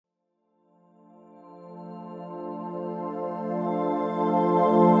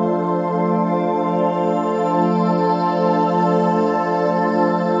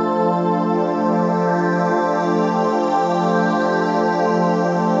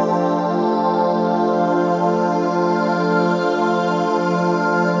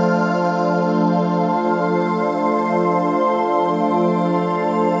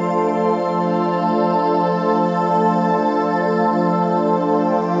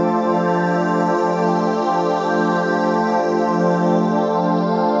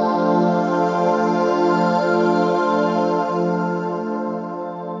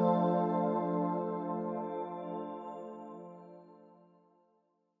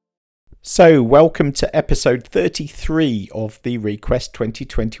So, welcome to episode 33 of the Request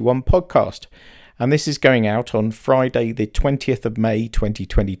 2021 podcast. And this is going out on Friday, the 20th of May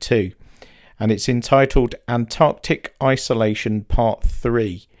 2022. And it's entitled Antarctic Isolation Part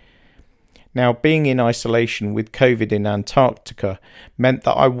 3. Now, being in isolation with COVID in Antarctica meant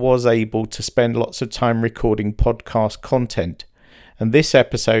that I was able to spend lots of time recording podcast content. And this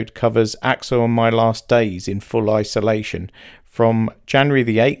episode covers Axel and my last days in full isolation from January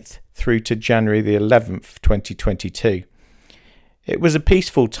the 8th through to January the 11th, 2022. It was a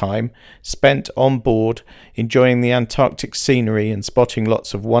peaceful time spent on board, enjoying the Antarctic scenery and spotting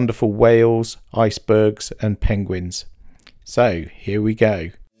lots of wonderful whales, icebergs and penguins. So, here we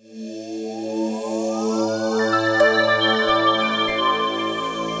go.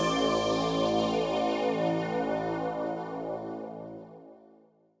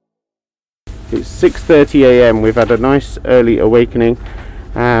 It's 6:30 a.m. We've had a nice early awakening.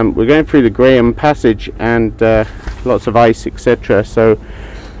 We're going through the Graham Passage and lots of ice, etc. So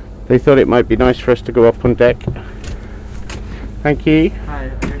they thought it might be nice for us to go up on deck. Thank you. Hi,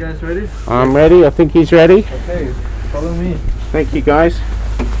 are you guys ready? I'm ready. I think he's ready. Okay, follow me. Thank you, guys.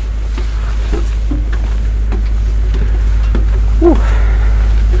 Whew.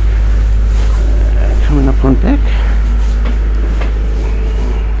 Coming up on deck.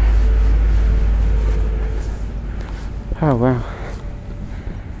 Oh wow.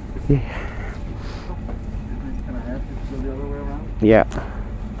 Yeah. Can I ask you to go the other way around? Yeah.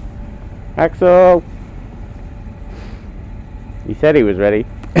 Axel! He said he was ready.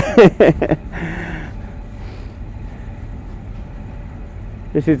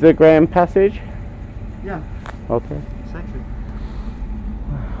 This is the Graham Passage? Yeah, Okay. sexy.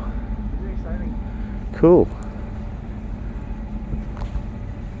 Very exciting. Cool.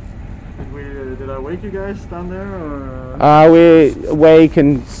 Did I wake you guys down there or? We awake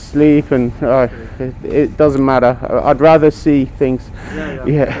and sleep and it doesn't matter. I'd rather see things.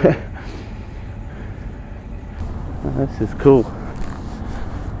 Yeah. This is cool.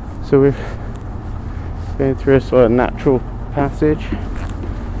 So we're going through a sort of natural passage. You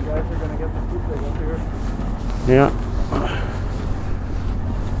guys are gonna get the bootleg up here. Yeah.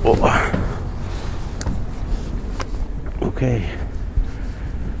 Oh. Okay.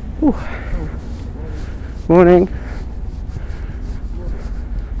 Whew. Morning.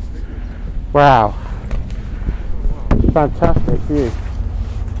 Wow. Fantastic view.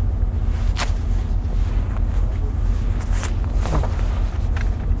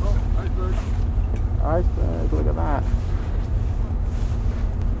 Iceberg, look at that.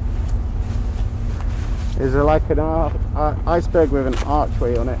 Is there like an iceberg with an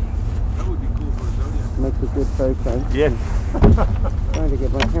archway on it? That would be cool for a Zodiac. Makes a good photo. Yes. Trying to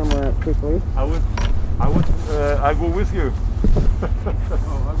get my camera out quickly. I go with you. Oh, I would go with you.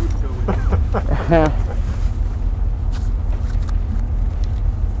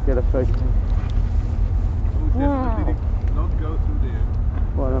 Get a photo. I would definitely not go through there.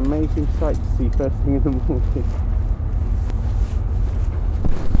 What an amazing sight to see first thing in the morning.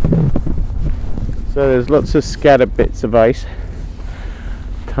 So there's lots of scattered bits of ice.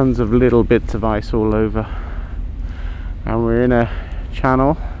 Tons of little bits of ice all over. And we're in a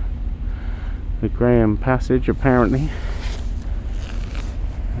channel. The Graham Passage, apparently.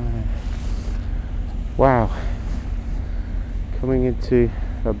 Wow. Coming into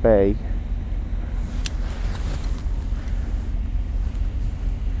a bay.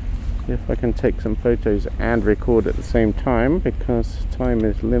 If I can take some photos and record at the same time, because time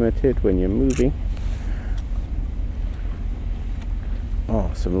is limited when you're moving.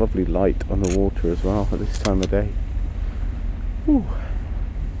 Oh, some lovely light on the water as well at this time of day. Whew.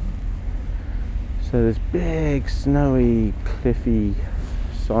 So there's big, snowy, cliffy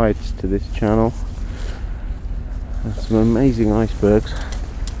sides to this channel. And some amazing icebergs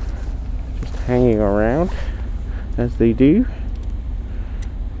just hanging around as they do.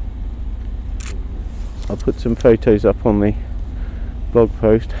 I'll put some photos up on the blog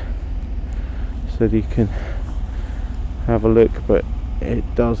post so that you can have a look, but it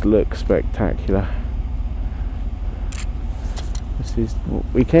does look spectacular. This is what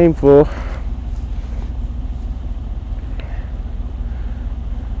we came for.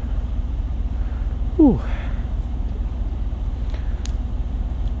 Whew.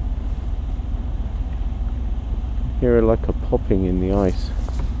 Hear like a popping in the ice.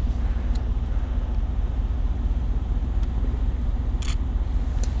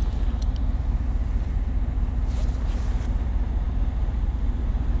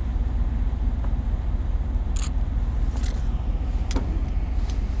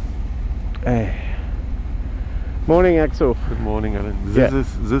 Morning, Axel. Good morning, Alan. Yeah.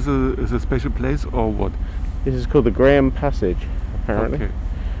 This is a special place or what? This is called the Graham Passage, apparently. Okay.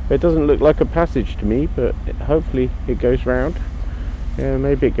 It doesn't look like a passage to me, but hopefully it goes round. Yeah,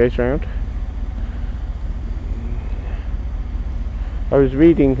 maybe it goes round. I was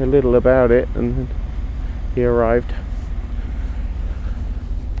reading a little about it and then he arrived.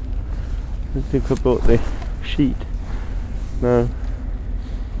 I think I bought the sheet. No.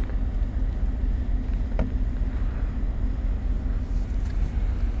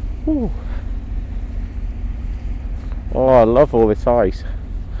 Ooh. Oh, I love all this ice.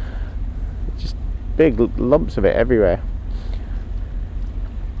 Just big lumps of it everywhere.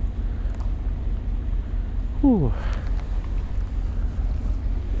 Ooh.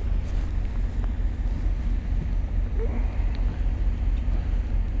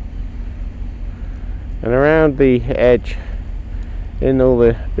 And around the edge, in all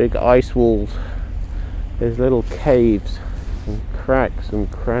the big ice walls, there's little caves and cracks and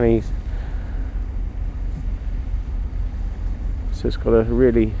crannies. So it's got a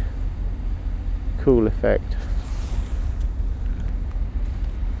really cool effect.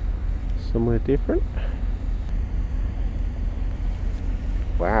 Somewhere different.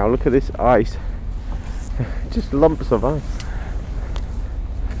 Wow, look at this ice. Just lumps of ice.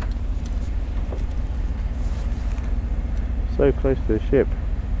 So close to the ship.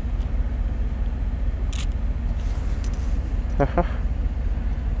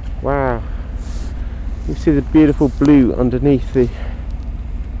 Wow. You see the beautiful blue underneath the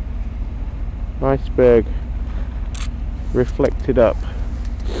iceberg reflected up.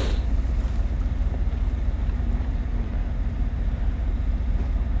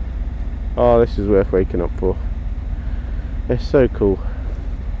 Oh, this is worth waking up for. It's so cool.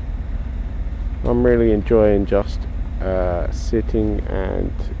 I'm really enjoying just sitting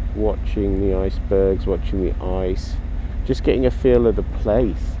and watching the icebergs, watching the ice, just getting a feel of the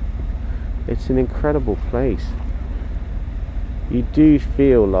place. It's an incredible place. You do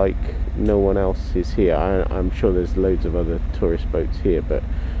feel like no one else is here. I'm sure there's loads of other tourist boats here, but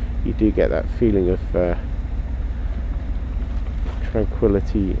you do get that feeling of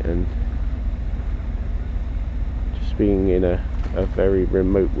tranquility and just being in a very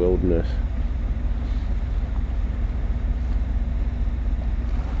remote wilderness.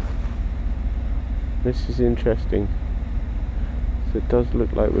 This is interesting. So it does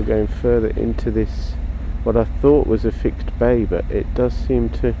look like we're going further into this, what I thought was a fixed bay, but it does seem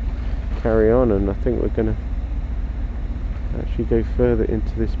to carry on, and I think we're going to actually go further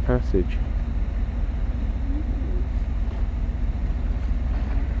into this passage.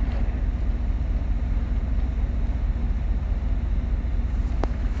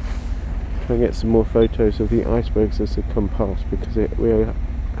 Try and get some more photos of the icebergs as they come past, because we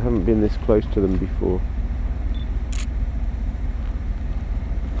haven't been this close to them before.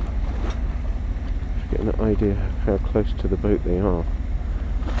 Just get an idea of how close to the boat they are,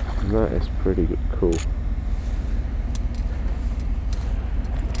 and that is pretty cool.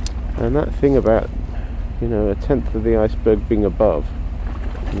 And that thing about, you know, a tenth of the iceberg being above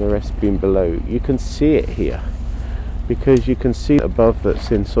and the rest being below, you can see it here, because you can see above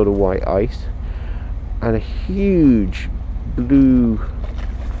that's in sort of white ice, and a huge blue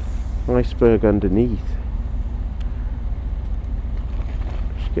iceberg underneath.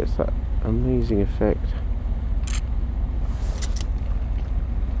 Just gets that amazing effect.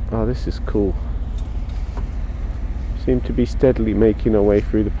 Oh, this is cool. Seem to be steadily making our way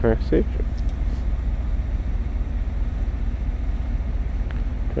through the passage.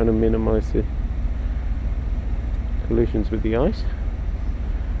 Trying to minimize the collisions with the ice.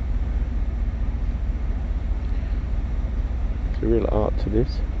 There's a real art to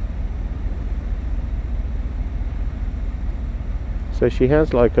this. So she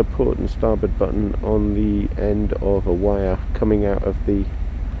has like a port and starboard button on the end of a wire coming out of the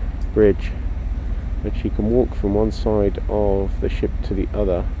bridge, but she can walk from one side of the ship to the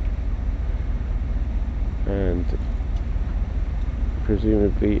other, and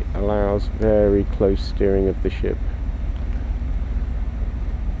presumably allows very close steering of the ship.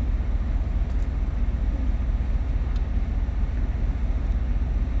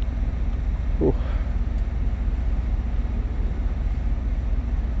 Ooh.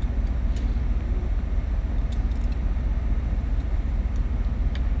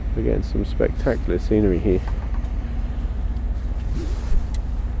 We're getting some spectacular scenery here.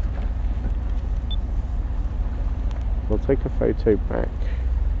 I'll take a photo back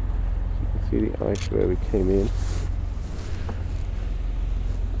so you can see the ice where we came in.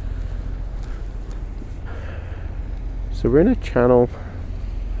 So we're in a channel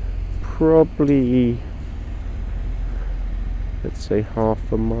probably let's say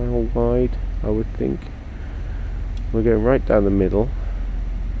half a mile wide, I would think. We're going right down the middle.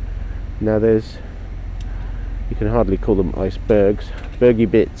 Now there's, you can hardly call them icebergs, bergy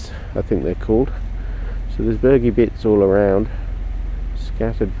bits I think they're called. So there's bergy bits all around,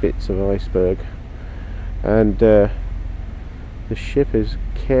 scattered bits of iceberg, and the ship is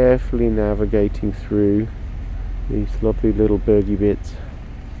carefully navigating through these lovely little bergy bits.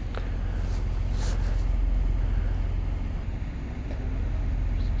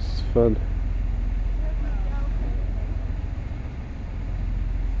 It's fun.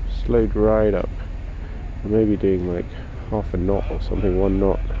 Slowed right up. I'm maybe doing like half a knot or something, 1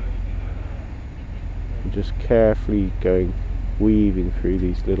 knot. I'm just carefully going, weaving through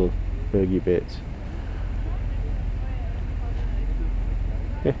these little bergy bits.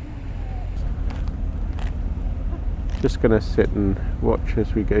 Yeah. Just gonna sit and watch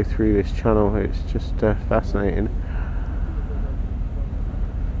as we go through this channel. It's just fascinating.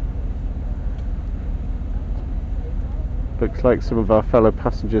 Looks like some of our fellow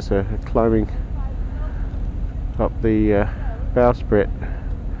passengers are climbing up the bowsprit,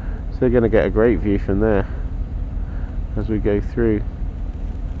 so they're going to get a great view from there as we go through.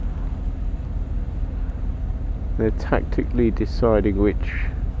 They're tactically deciding which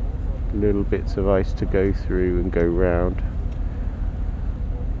little bits of ice to go through and go round.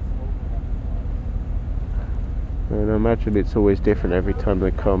 And I imagine it's always different every time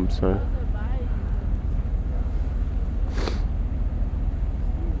they come, so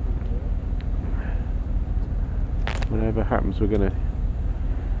whatever happens, we're going to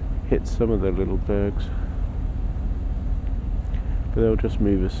hit some of the little bergs, but they'll just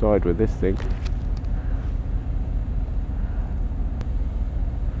move aside with this thing.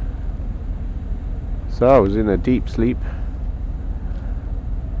 So I was in a deep sleep.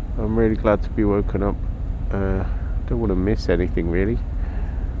 I'm really glad to be woken up. Don't want to miss anything really.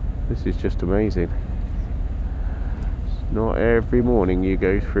 This is just amazing. It's not every morning you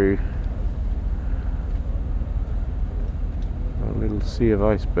go through a little sea of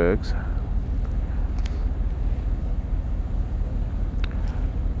icebergs.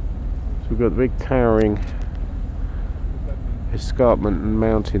 So we've got the big towering escarpment and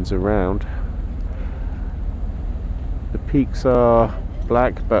mountains around. The peaks are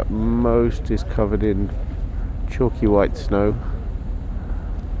black, but most is covered in chalky white snow.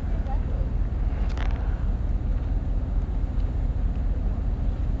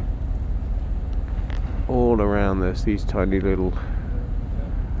 All around there's these tiny little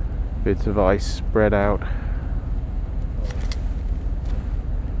bits of ice spread out.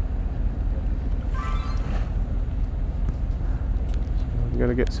 I'm going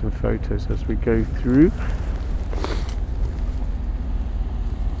to get some photos as we go through.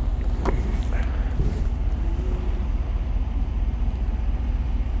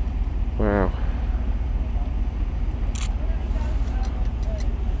 Wow.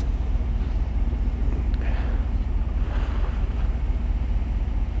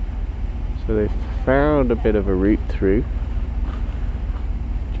 So they've found a bit of a route through,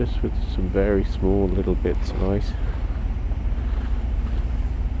 just with some very small little bits of ice.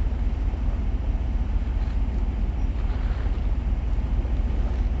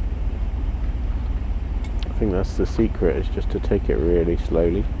 I think that's the secret, is just to take it really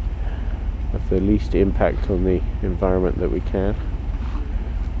slowly, with the least impact on the environment that we can.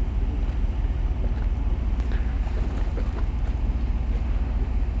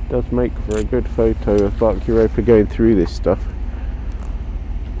 Does make for a good photo of Bark Europa going through this stuff.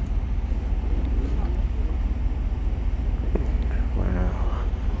 Wow.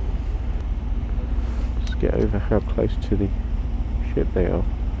 Just get over how close to the ship they are.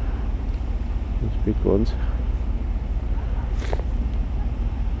 Those big ones.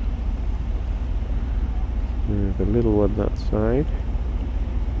 There's a little one that side.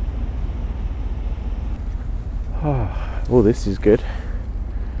 Oh, this is good.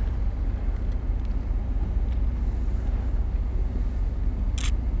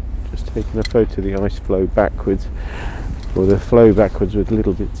 Just taking a photo of the ice flow backwards, or the flow backwards with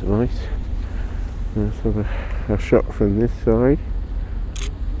little bits of ice. And so a shot from this side.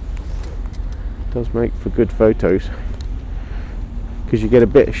 Does make for good photos, because you get a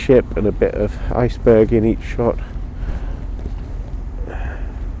bit of ship and a bit of iceberg in each shot.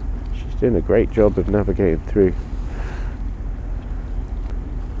 She's doing a great job of navigating through.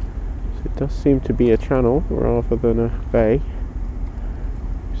 So it does seem to be a channel rather than a bay.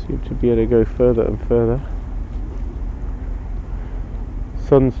 Seem to be able to go further and further.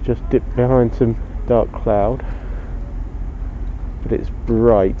 Sun's just dipped behind some dark cloud, but it's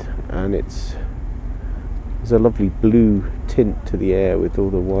bright and there's a lovely blue tint to the air with all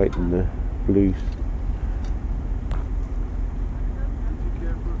the white and the blues.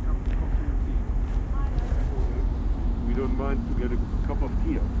 We don't mind to get a cup of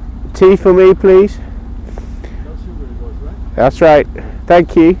tea. Tea for me, please. That's right.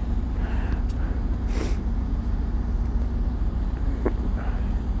 Thank you.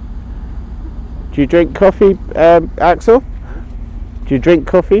 Do you drink coffee, Axel? Do you drink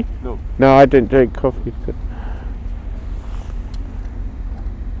coffee? No. No, I don't drink coffee.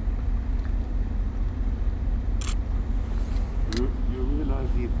 You realize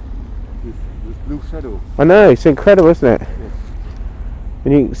this blue shadow? I know, it's incredible, isn't it? Yes.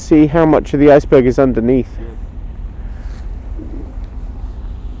 And you can see how much of the iceberg is underneath. Yes.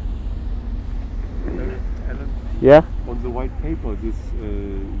 Alan, Yeah? on the white paper, this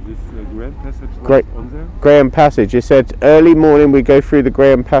Grand Passage was Great. on there? Graham Passage. It said early morning we go through the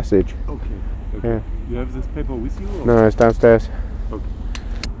Graham Passage. Okay. Yeah. You have this paper with you? Or? No, it's downstairs. Okay.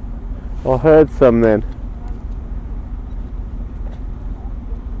 I heard some then.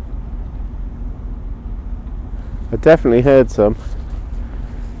 I definitely heard some.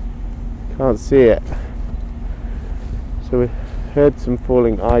 Can't see it. So we heard some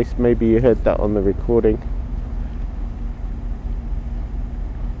falling ice. Maybe you heard that on the recording.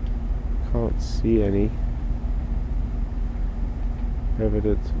 Can't see any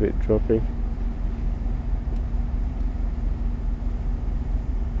evidence of it dropping.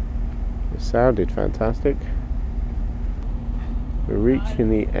 It sounded fantastic. We're reaching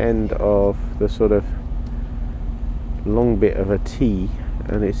the end of the sort of long bit of a T,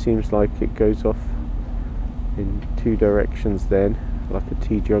 and it seems like it goes off in two directions then, like a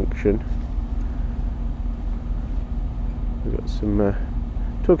T junction. We've got some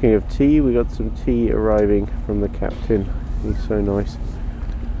talking of tea, we got some tea arriving from the captain. He's so nice.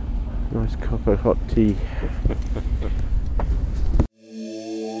 Nice cup of hot tea.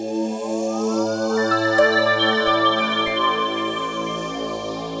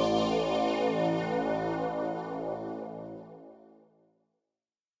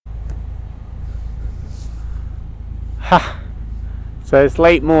 Ha! So it's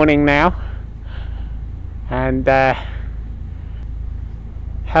late morning now, and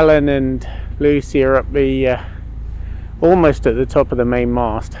Helen and Lucy are up the almost at the top of the main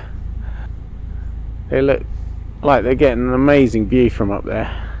mast. They look like they're getting an amazing view from up there.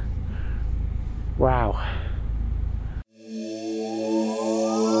 Wow.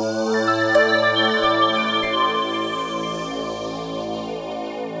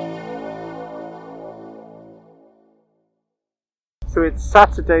 So it's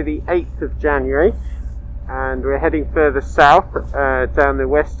Saturday the 8th of January, and we're heading further south down the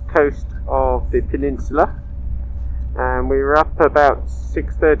west coast of the peninsula, and we were up about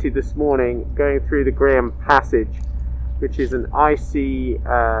 6:30 this morning going through the Graham Passage, which is an icy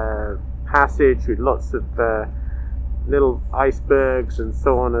passage with lots of little icebergs and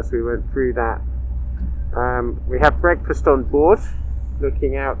so on as we went through that. We had breakfast on board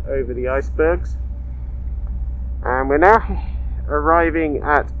looking out over the icebergs, and we're now arriving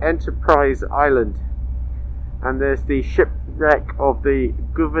at Enterprise Island, and there's the shipwreck of the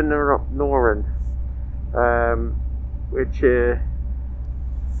Gouvernoren, which we're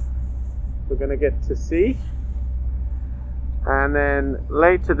going to get to see. And then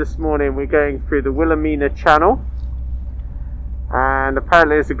later this morning we're going through the Wilhelmina Channel, and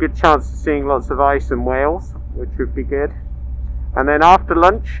apparently there's a good chance of seeing lots of ice and whales, which would be good. And then after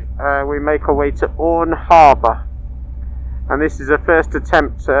lunch we make our way to Orne Harbour, and this is a first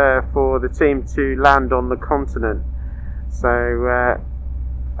attempt for the team to land on the continent, so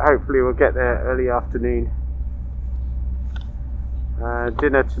hopefully we'll get there early afternoon.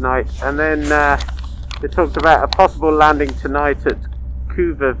 Dinner tonight, and then they talked about a possible landing tonight at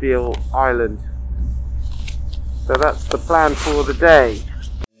Couverville Island. So that's the plan for the day.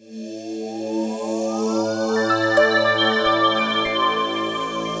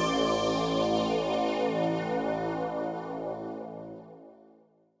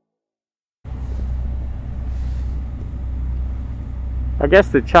 I guess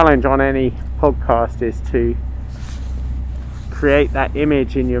the challenge on any podcast is to create that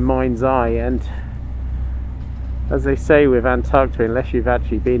image in your mind's eye, and as they say with Antarctica, unless you've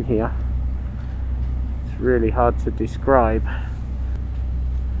actually been here, it's really hard to describe.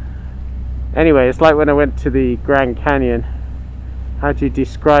 Anyway, it's like when I went to the Grand Canyon. How do you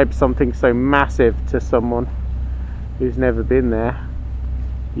describe something so massive to someone who's never been there?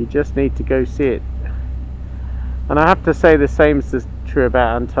 You just need to go see it. And I have to say the same is true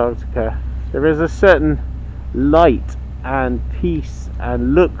about Antarctica. There is a certain light and peace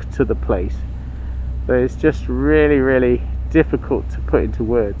and look to the place that is just really, really difficult to put into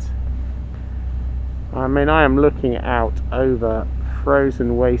words. I mean, I am looking out over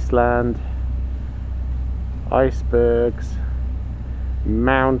frozen wasteland, icebergs,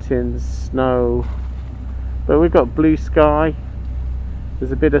 mountains, snow, but we've got blue sky,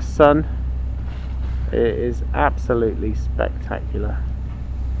 there's a bit of sun. It is absolutely spectacular.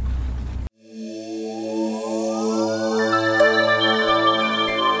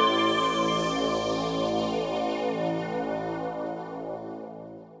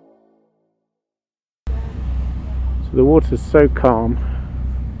 So the water's so calm.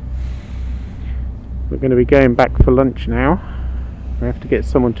 We're going to be going back for lunch now. We have to get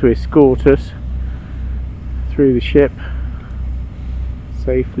someone to escort us through the ship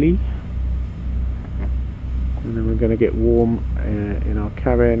safely, and then we're going to get warm in our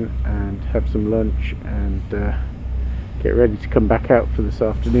cabin and have some lunch and get ready to come back out for this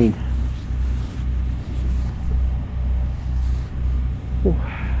afternoon. Ooh.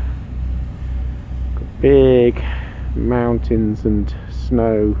 Got big mountains and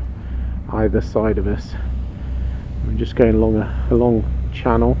snow either side of us. We're just going along a long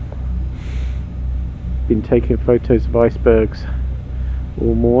channel. Been taking photos of icebergs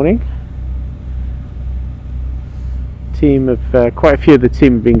all morning. Team of quite a few of the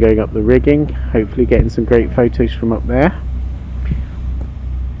team have been going up the rigging, hopefully getting some great photos from up there.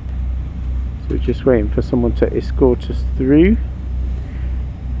 So we're just waiting for someone to escort us through.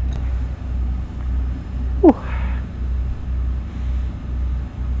 Ooh.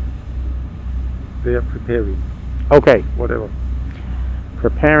 They are preparing. Okay, Whatever.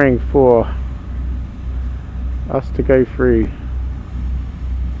 preparing for us to go through.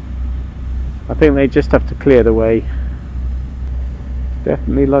 I think they just have to clear the way.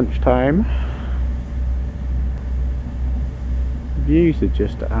 Definitely lunchtime. The views are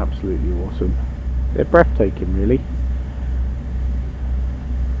just absolutely awesome. They're breathtaking, really.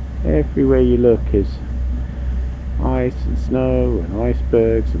 Everywhere you look is ice and snow and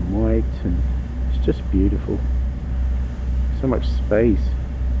icebergs and white, and it's just beautiful. So much space.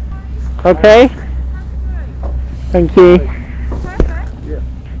 Okay. Thank you. Perfect. Yeah.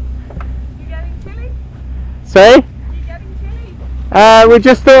 You getting chilly? Sorry? You getting chilly? We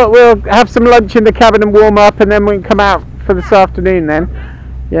just thought we'll have some lunch in the cabin and warm up, and then we can come out for this afternoon then.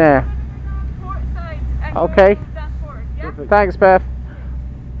 Yeah. Port side. And Okay. move that forward, yeah? Thanks, Beth.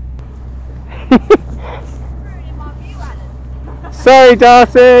 Really my view, Alan. Sorry,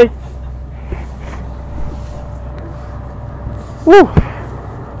 Darcy. Woo.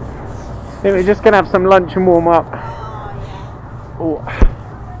 I think we're just going to have some lunch and warm up. Oh.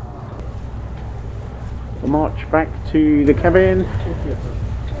 We'll march back to the cabin.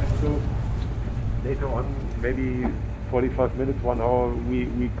 So later on, maybe 45 minutes, 1 hour,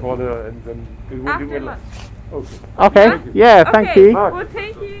 we call her and then we will After do lunch. Okay. Okay. Yeah, thank Okay, you. we'll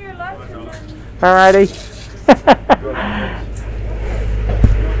take you your lunch and then... Alrighty.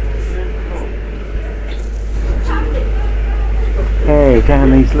 Okay,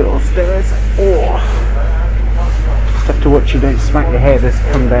 down these little stairs. Oh. Just have to watch you don't smack your head as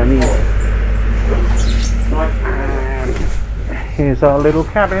you come down these. And here's our little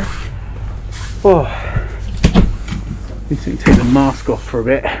cabin. Oh. Need to take the mask off for a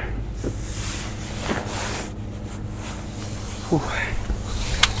bit. Oh.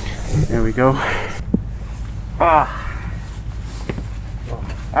 There we go. Ah.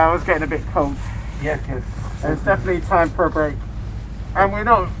 I was getting a bit cold. Yes, yes. It's definitely time for a break. And we're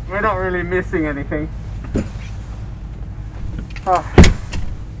not really missing anything. Oh.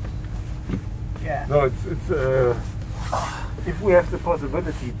 Yeah. No, it's if we have the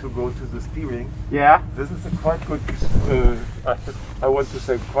possibility to go to the steering, Yeah. this is a quite good, I want to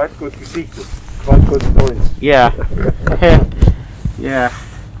say quite good Geschichte, quite good stories. Yeah. Yeah.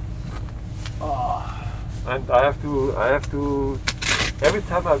 And I have to, every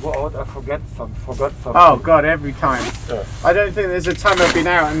time I go out I forgot something. Oh God, every time. Yeah. I don't think there's a time I've been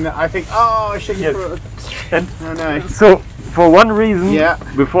out and I think, oh, I should Yes. have. And Oh no. so, for one reason, Yeah.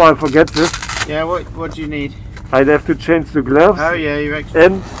 before I forget this, Yeah. What do you need? I'd have to change the gloves Oh yeah, you actually.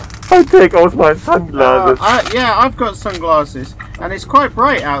 and I take out my sunglasses. Yeah, I've got sunglasses, and it's quite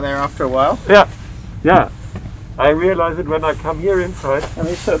bright out there after a while. Yeah. I realize it when I come here inside. Let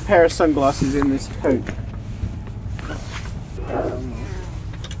me put a pair of sunglasses in this coat.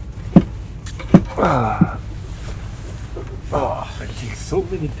 I take so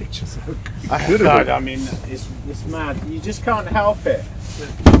many pictures. God, I mean, it's mad. You just can't help it.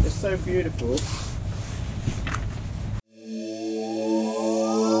 It's so beautiful.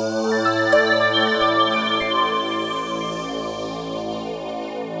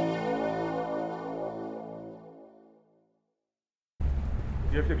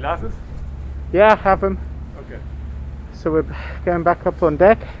 have your glasses? Yeah, I have them. Okay. So we're going back up on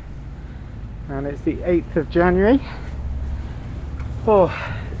deck, and it's the 8th of January. Oh,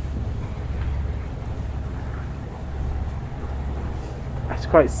 it's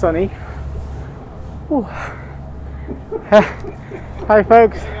quite sunny. Oh. Hi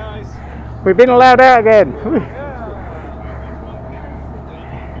folks. Hey guys. We've been allowed out again.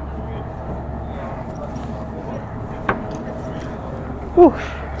 Whew.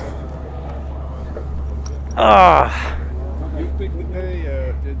 Ah. You picked the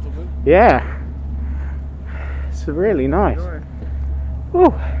day, gentlemen. Yeah. It's really nice.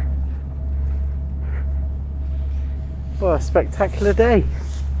 Whew. What a spectacular day.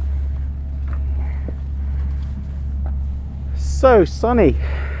 So sunny.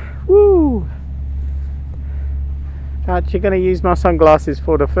 Woo! Actually going to use my sunglasses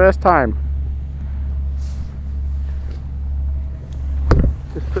for the first time.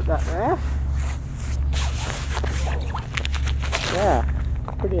 Just put that there. Yeah,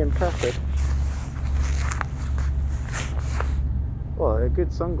 pretty impressive. Well, they're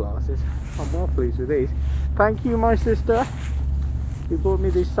good sunglasses. I'm well pleased with these. Thank you, my sister, who bought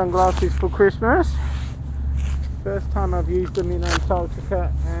me these sunglasses for Christmas. First time I've used them in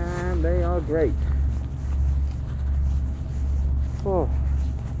Antarctica, and they are great. Oh.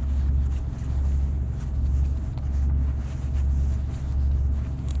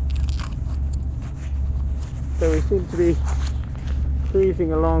 So we seem to be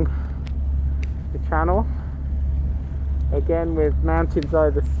cruising along the channel, again with mountains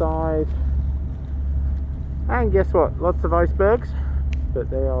either side, and guess what, lots of icebergs,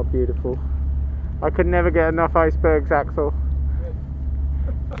 but they are beautiful. I could never get enough icebergs, Axel.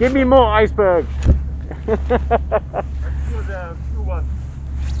 Give me more icebergs.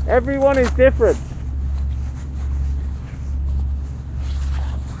 Everyone is different.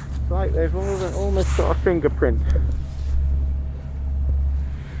 It's like they've almost got a fingerprint.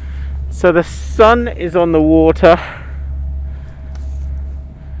 So the sun is on the water,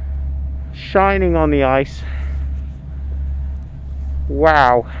 shining on the ice.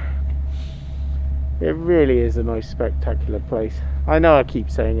 Wow. It really is the most spectacular place. I know I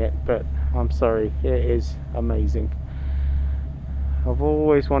keep saying it, but I'm sorry, it is amazing. I've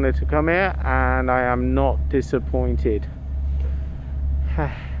always wanted to come here, and I am not disappointed.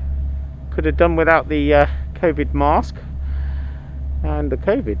 Could have done without the COVID mask, and the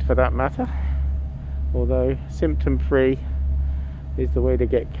COVID for that matter, although symptom free is the way to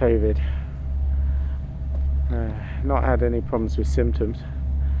get COVID. Not had any problems with symptoms.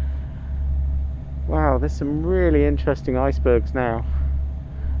 Wow, there's some really interesting icebergs now.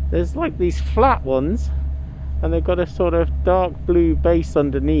 There's like these flat ones, and they've got a sort of dark blue base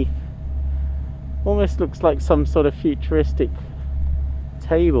underneath. Almost looks like some sort of futuristic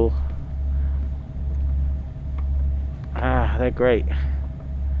table. Ah, they're great.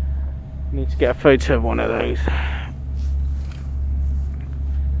 Need to get a photo of one of those.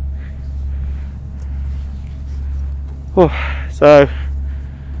 Oh, so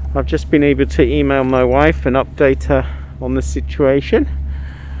I've just been able to email my wife and update her on the situation,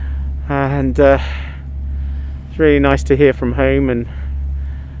 and it's really nice to hear from home and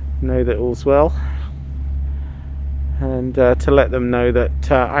know that all's well, and to let them know that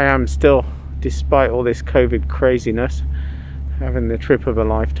I am still, despite all this COVID craziness, having the trip of a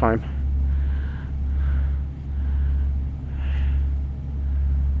lifetime.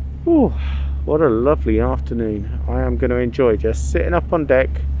 Ooh, what a lovely afternoon. I am going to enjoy just sitting up on deck,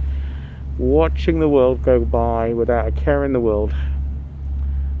 watching the world go by without a care in the world.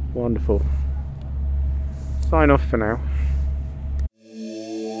 Wonderful. Sign off for now.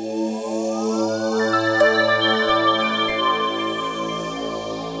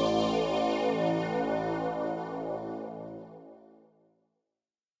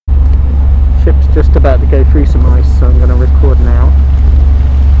 Ship's just about to go through some ice, so I'm going to record now.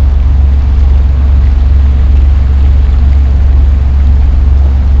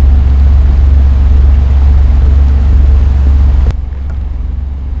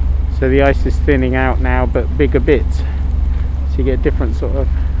 So the ice is thinning out now, but bigger bits, so you get a different sort of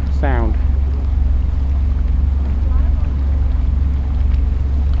sound.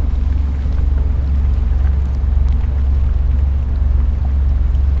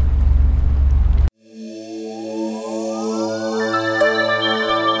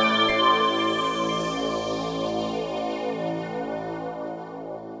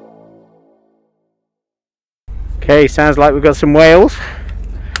 Okay, sounds like we've got some whales.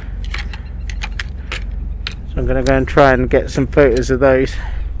 So I'm going to go and try and get some photos of those.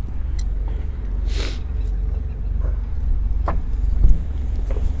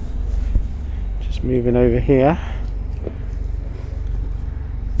 Just moving over here.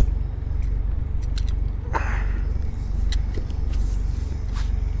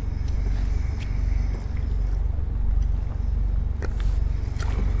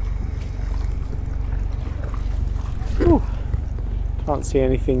 Ooh, can't see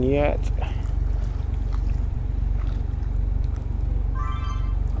anything yet.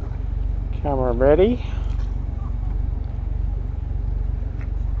 Camera ready.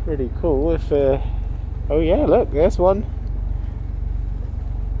 Pretty cool. If oh yeah, look, there's one.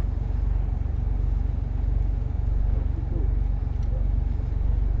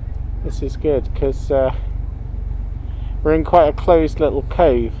 This is good because we're in quite a closed little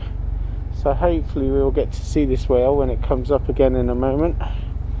cove, so hopefully we'll get to see this whale when it comes up again in a moment.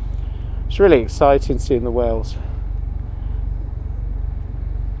 It's really exciting seeing the whales.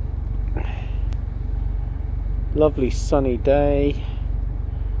 Lovely sunny day,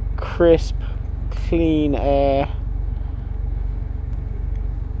 crisp, clean air.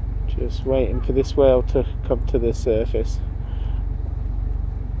 Just waiting for this whale to come to the surface.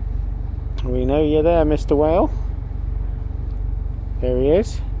 We know you're there, Mr. Whale. There he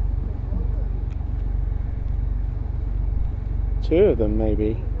is. Two of them,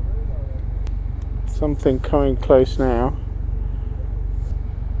 maybe. Something coming close now.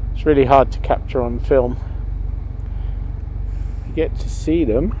 It's really hard to capture on film. You get to see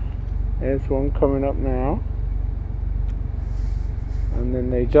them. There's one coming up now. And then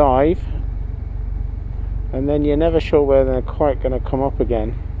they dive. And then you're never sure where they're quite going to come up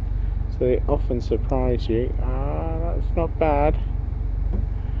again. So they often surprise you. Ah, that's not bad.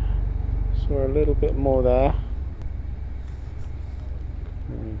 Saw a little bit more there.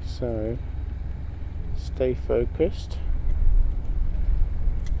 And so, stay focused.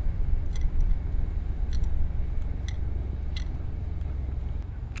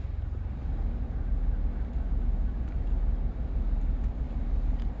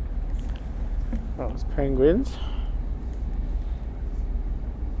 That was penguins.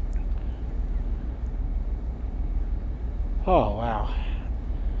 Oh wow,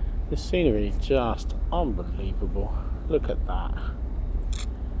 the scenery is just unbelievable. Look at that.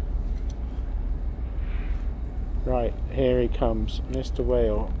 Right, here he comes, Mr.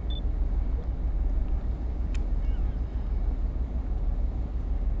 Whale.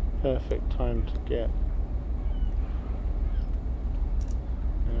 Perfect time to get.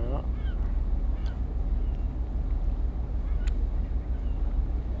 Yeah.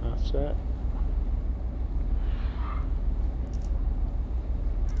 That's it.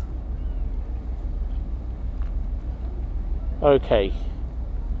 Okay,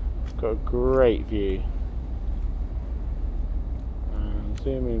 got a great view. And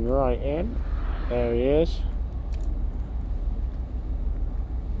zooming right in. There he is.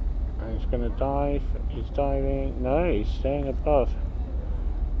 And he's going to dive. He's diving. No, he's staying above.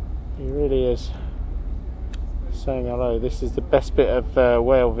 He really is saying hello. This is the best bit of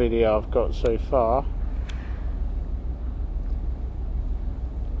whale video I've got so far.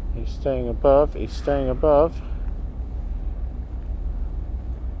 He's staying above. He's staying above.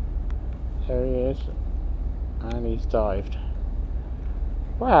 There he is, and he's dived.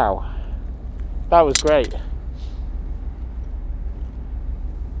 Wow, that was great.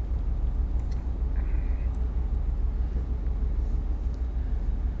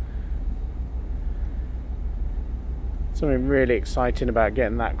 Something really exciting about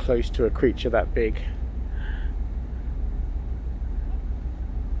getting that close to a creature that big.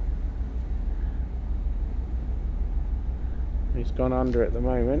 He's gone under at the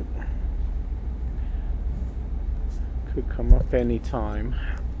moment. Could come up any time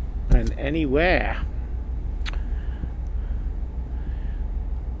and anywhere.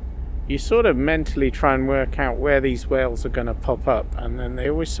 You sort of mentally try and work out where these whales are going to pop up, and then they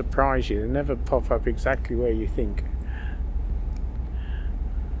always surprise you. They never pop up exactly where you think.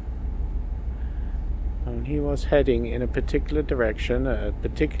 And he was heading in a particular direction, a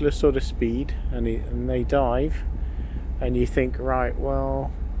particular sort of speed, and they dive, and you think, right,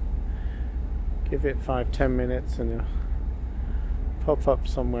 well, give it 5-10 minutes and it'll pop up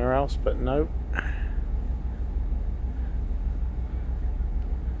somewhere else, but no.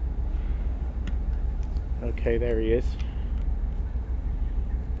 Okay, there he is.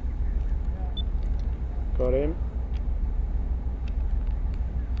 Got him.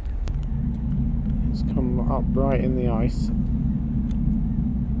 He's come up right in the ice.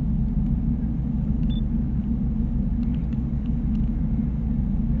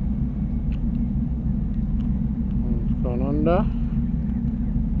 He's gone under.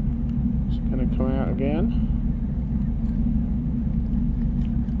 It's going to come out again.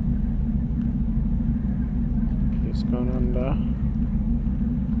 gone under.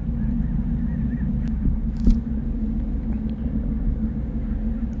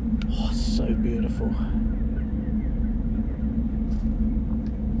 Oh, so beautiful.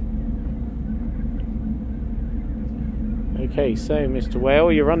 Okay, so Mr.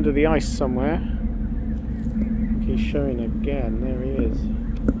 Whale, you're under the ice somewhere. He's showing again. There he is.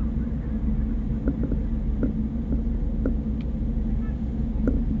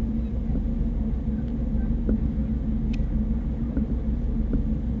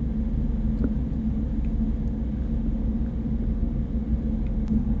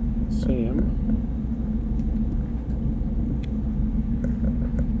 See him.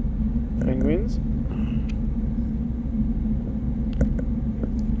 Penguins.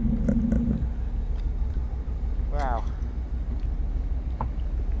 Wow.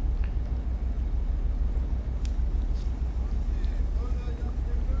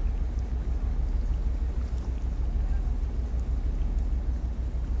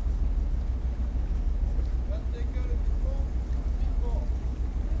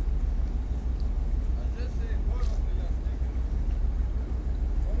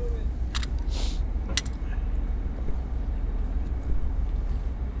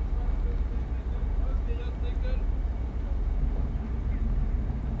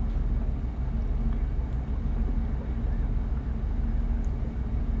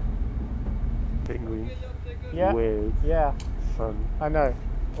 Penguins Yeah. with Yeah. fun. I know.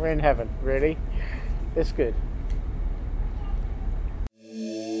 We're in heaven, really. It's good.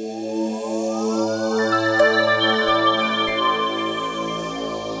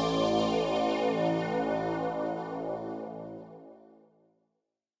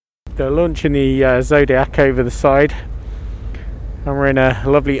 They're launching the Zodiac over the side, and we're in a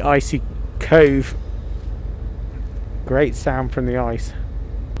lovely icy cove. Great sound from the ice.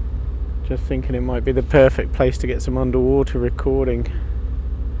 Just thinking it might be the perfect place to get some underwater recording.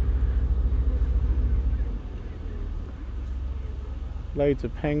 Loads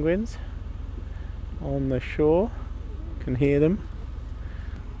of penguins on the shore. Can hear them.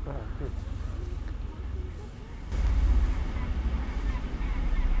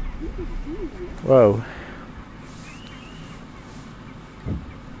 Whoa.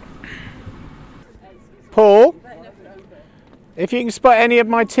 Paul, if you can spot any of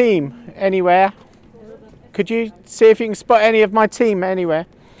my team anywhere, could you see if you can spot any of my team anywhere?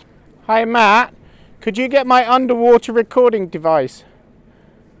 Hi Matt, could you get my underwater recording device?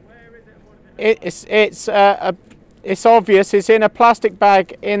 It's obvious. It's in a plastic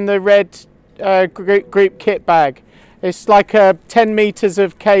bag in the red group kit bag. It's like 10 meters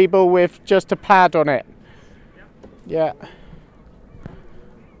of cable with just a pad on it. Yeah.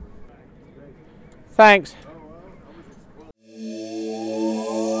 Thanks.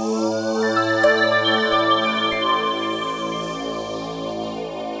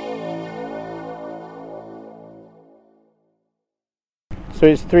 So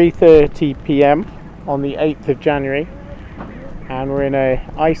it's 3:30 p.m. on the 8th of January, and we're in a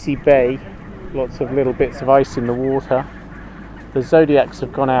icy bay. Lots of little bits of ice in the water. The Zodiacs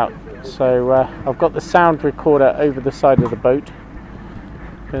have gone out, so I've got the sound recorder over the side of the boat.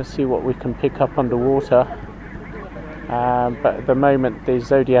 Going to see what we can pick up underwater, but at the moment the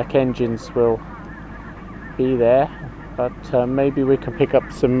Zodiac engines will be there, but maybe we can pick up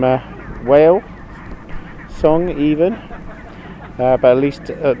some whale song even, but at least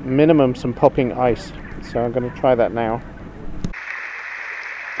at minimum some popping ice. So I'm going to try that now.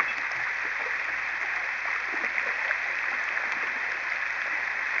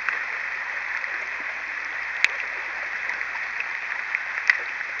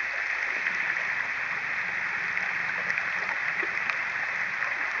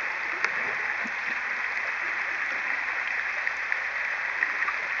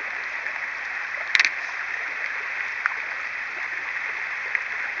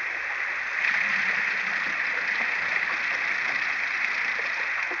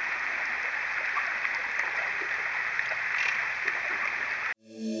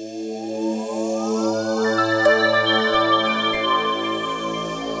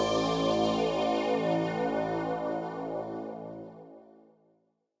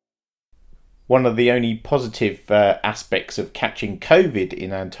 One of the only positive aspects of catching COVID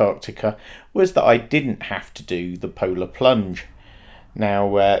in Antarctica was that I didn't have to do the polar plunge.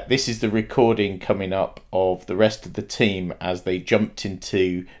 Now, this is the recording coming up of the rest of the team as they jumped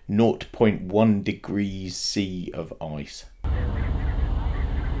into 0.1 degrees C of ice.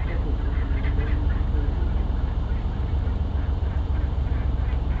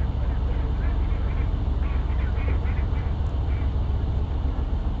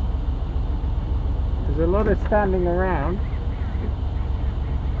 Is a lot of standing around.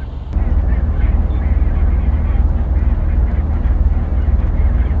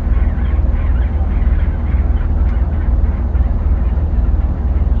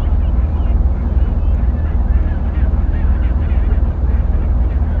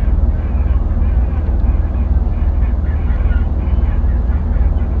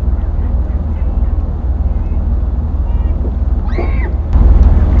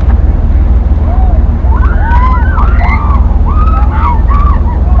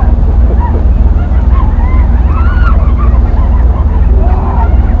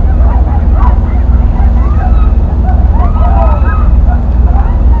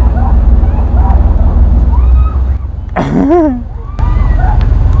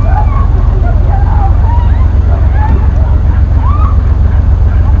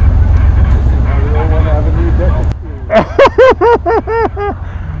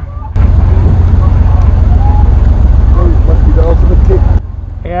 Must be the ultimate kick.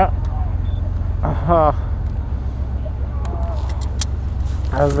 Yeah.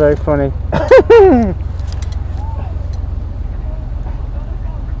 That was very funny.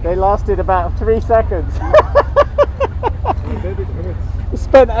 They lasted about 3 seconds.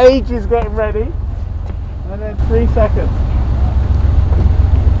 Spent ages getting ready, and then 3 seconds.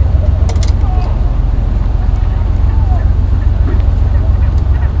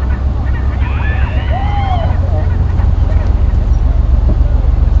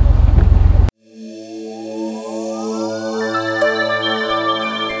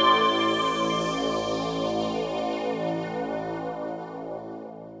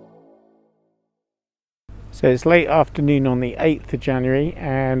 So it's late afternoon on the 8th of January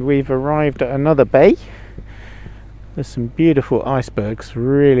and we've arrived at another bay. There's some beautiful icebergs,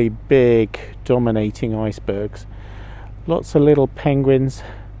 really big dominating icebergs. Lots of little penguins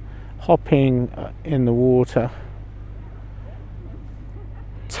hopping in the water.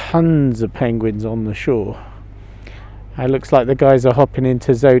 Tons of penguins on the shore. It looks like the guys are hopping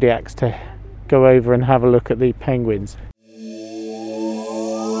into Zodiacs to go over and have a look at the penguins.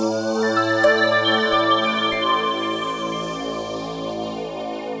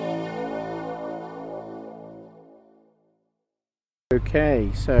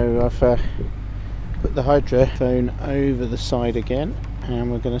 Okay, so I've put the hydrophone over the side again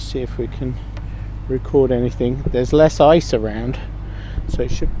and we're going to see if we can record anything. There's less ice around, so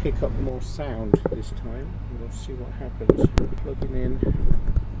it should pick up more sound this time. We'll see what happens. Plugging in to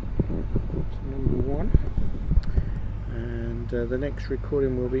number 1 and the next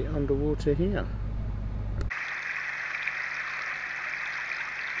recording will be underwater here.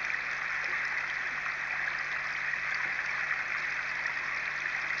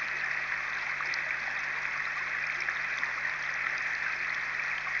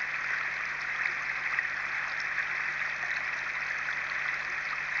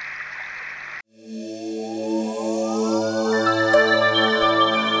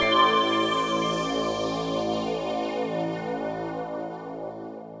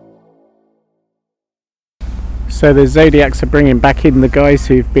 So the Zodiacs are bringing back in the guys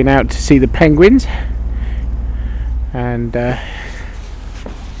who've been out to see the penguins, and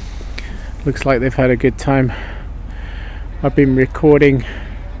looks like they've had a good time. I've been recording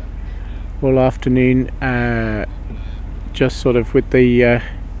all afternoon, just sort of with the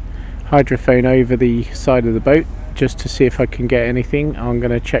hydrophone over the side of the boat, just to see if I can get anything. I'm going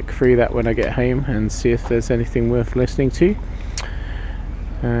to check through that when I get home and see if there's anything worth listening to.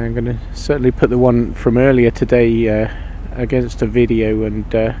 I'm going to certainly put the one from earlier today against a video,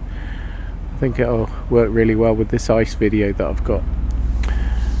 and I think it'll work really well with this ice video that I've got.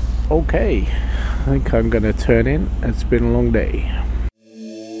 Okay, I think I'm going to turn in. It's been a long day.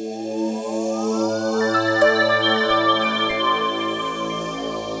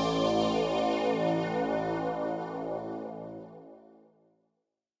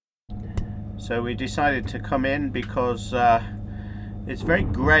 So we decided to come in because it's very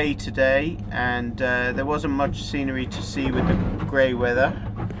grey today, and there wasn't much scenery to see with the grey weather,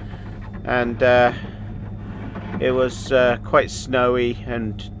 and it was quite snowy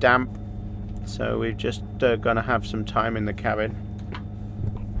and damp, so we're just gonna have some time in the cabin.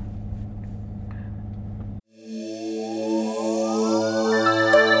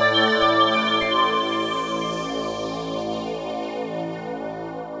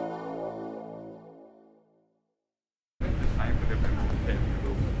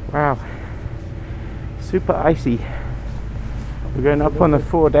 Wow, super icy. We're going up on the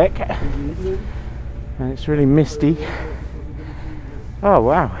foredeck and it's really misty. Oh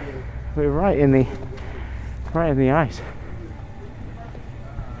wow, we're right in the ice.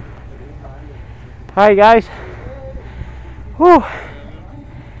 Hi guys. Whew.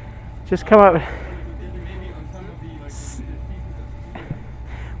 Just come up.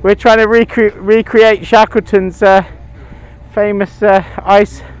 We're trying to recreate Shackleton's famous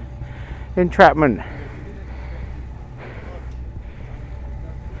ice entrapment.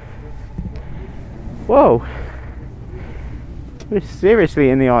 Whoa. We're seriously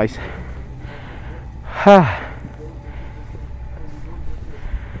in the ice.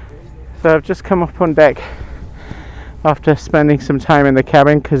 So I've just come up on deck after spending some time in the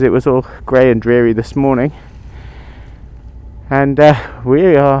cabin because it was all grey and dreary this morning. And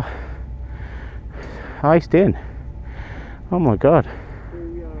we are iced in. Oh my god.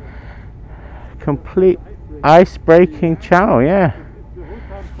 Complete ice breaking channel, yeah. The whole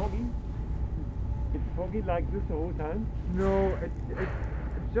time foggy? It's foggy like this the whole time? No, it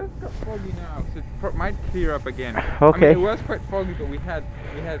just got foggy now, so it might clear up again. Okay. I mean, it was quite foggy, but we had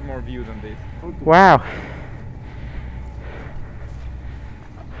more view than this. Wow.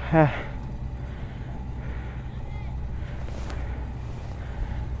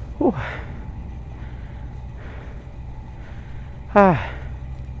 Ooh.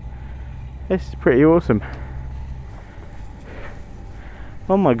 This is pretty awesome.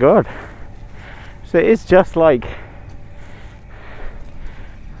 Oh my god. So it's just like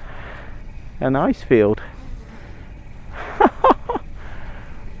an ice field.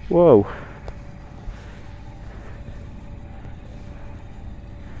 Whoa.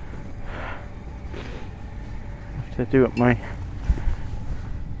 Have to do up my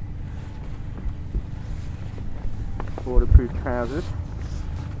waterproof trousers.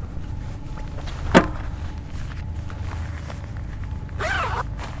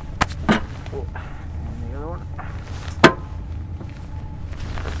 Oh, and the other one.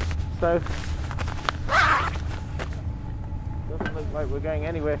 So doesn't look like we're going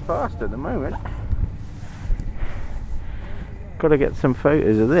anywhere fast at the moment. Got to get some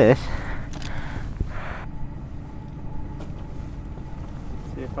photos of this.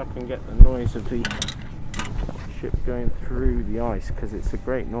 See if I can get the noise of the ship going through the ice, because it's a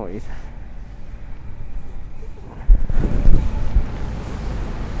great noise.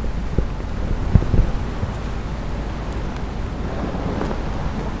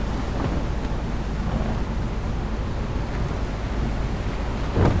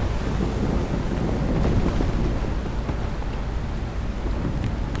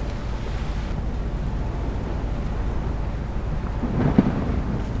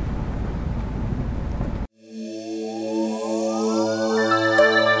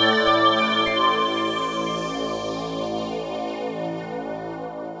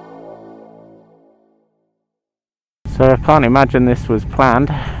 So I can't imagine this was planned.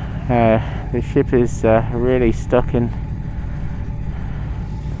 The ship is really stuck in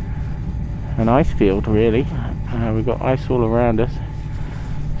an ice field, really. We've got ice all around us.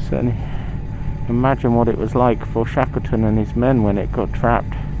 Certainly imagine what it was like for Shackleton and his men when it got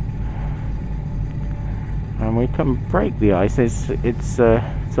trapped. And we can break the ice. It's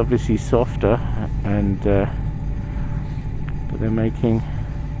obviously softer, and but they're making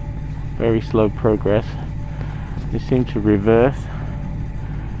very slow progress. They seem to reverse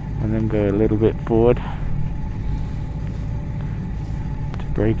and then go a little bit forward to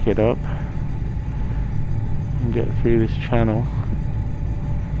break it up and get through this channel.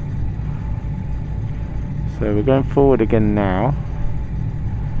 So we're going forward again now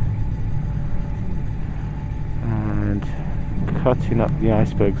and cutting up the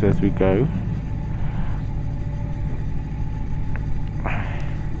icebergs as we go.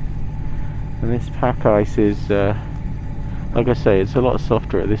 And this pack ice is, like I say, it's a lot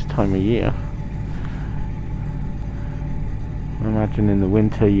softer at this time of year. I imagine in the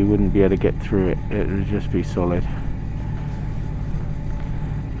winter you wouldn't be able to get through it, it would just be solid.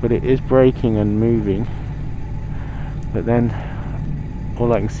 But it is breaking and moving, but then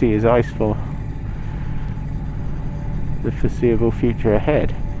all I can see is ice for the foreseeable future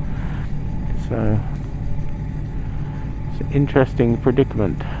ahead. So it's an interesting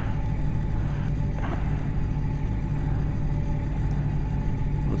predicament.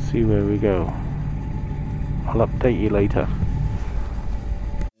 See where we go. I'll update you later.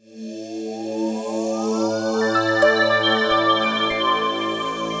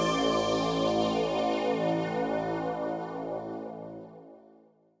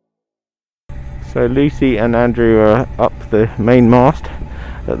 So Lucy and Andrew are up the main mast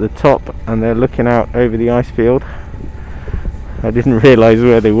at the top, and they're looking out over the ice field. I didn't realise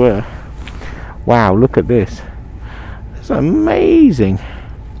where they were. Wow, look at this. It's amazing.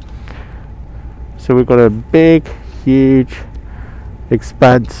 So we've got a big, huge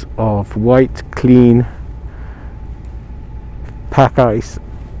expanse of white, clean pack ice,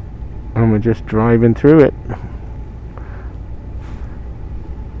 and we're just driving through it.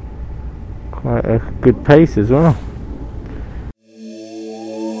 Quite a good pace as well.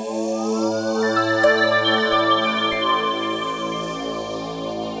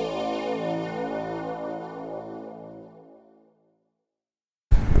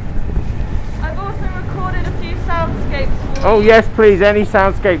 I've also recorded a few soundscapes for Oh you. yes, please, any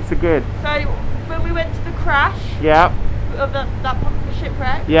soundscapes are good. So when we went to the crash Yeah, of the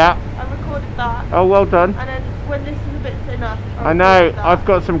shipwreck, yeah. I recorded that. Oh, well done. And then when this is a bit thinner, I know, I've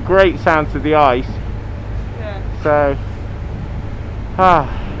got some great sounds of the ice, Yeah. so...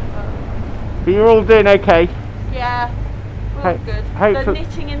 But you're all doing okay. Yeah. We're Ho- all good. hope- The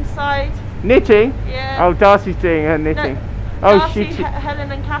knitting inside. Knitting? Yeah. Oh, Darcy's doing her knitting. No, Oh, Darcy, she...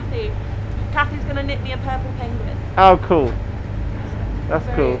 Helen and Kathy. Kathy's going to knit me a purple penguin. Oh, cool. That's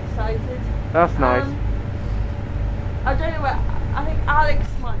Very cool. excited. That's nice. I don't know where. I think Alex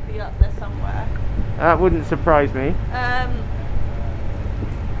might be up there somewhere. That wouldn't surprise me.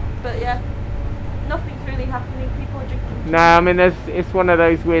 But yeah, nothing's really happening. People are drinking. No, I mean, it's one of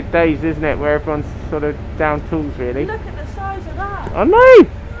those weird days, isn't it, where everyone's sort of down tools, really. Look at the size of that. I know!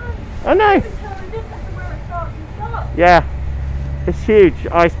 I know! It's totally different from where it starts and stops. Yeah, it's huge.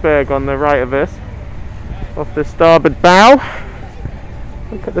 Iceberg on the right of us, off the starboard bow.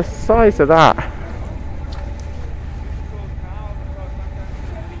 Look at the size of that.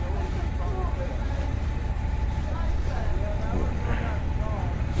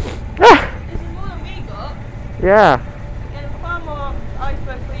 Ah, This is more than we got. yeah. Getting far more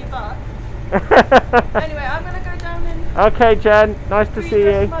iceberg for your buck. Anyway, I'm gonna go down and Okay, Jen, nice to see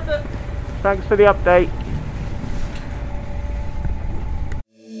redress you. some other. Thanks for the update.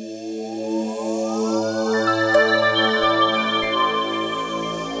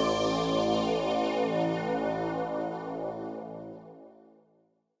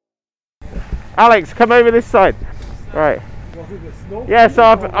 Alex, come over this side. Right. Yeah, so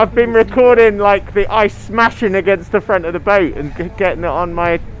I've been recording like the ice smashing against the front of the boat and getting it on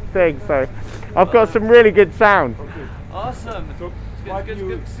my thing. So I've got some really good sound. Awesome. So It's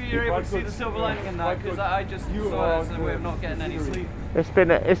good to see you're able to see the silver lining in that, because I just saw it as a way of not getting any sleep. It's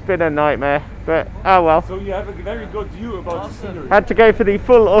been a nightmare, but oh well. So you have a very good view about the scenery. Had to go for the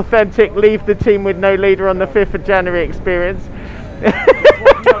full authentic leave the team with no leader on the 5th of January experience.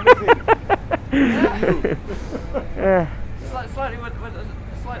 Yeah.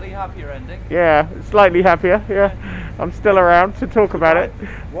 Slightly happier ending. Yeah, slightly happier. Yeah, I'm still around to talk about it.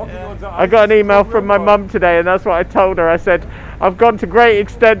 Walking on the I ice got an is email so from my real. mum today, and that's what I told her. I said, I've gone to great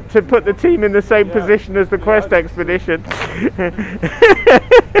extent to put the team in the same Yeah. position as the Quest Yeah. expedition.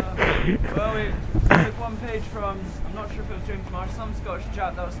 Well, there's one page from, I'm not sure if it was James Marsh, some Scottish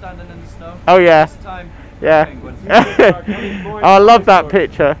chap that was standing in the snow. Oh yeah, This time, yeah. penguin. I love that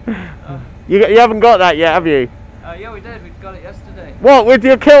picture. You haven't got that yet, have you? Yeah, we did. We got it yesterday. What, with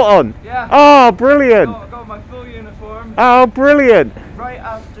your kilt on? Yeah. Oh, brilliant. I got my full uniform Oh, brilliant. right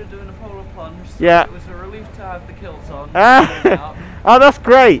after doing a polar plunge. So Yeah. it was a relief to have the kilt on. Ah. Oh, that's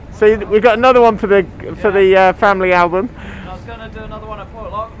great. So we got another one for the family album. And I was going to do another one at Port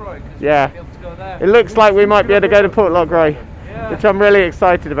Lockroy, because Yeah. we might be able to go there. It looks like we might be able to go to Port Lockroy, Yeah. which I'm really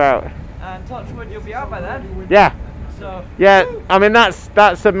excited about. And touch wood, you'll be out by then. Yeah, So, yeah. I mean, that's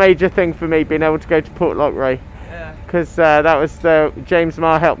a major thing for me, being able to go to Port Lockroy, yeah, because that was James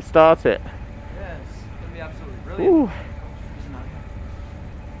Marr helped start it. yeah, it's going to be absolutely brilliant. Ooh.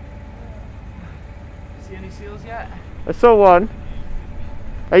 See any seals yet? I saw one.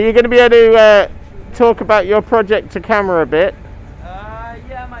 Are you going to be able to talk about your project to camera a bit?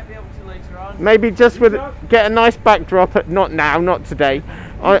 Yeah, I might be able to later on. Maybe just get a nice backdrop. Not now, not today.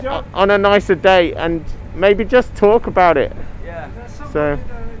 On a nicer day, and maybe just talk about it. Yeah. So,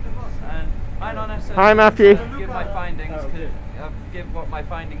 And I don't necessarily Hi, Matthew. give my findings, give what my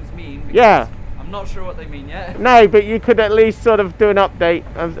findings mean. Because Yeah. I'm not sure what they mean yet. no, but you could at least sort of do an update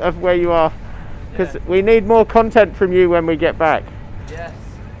of where you are, because Yeah. we need more content from you when we get back. Yes.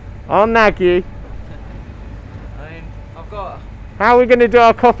 I'll nag you. I mean, I've got, How are we going to do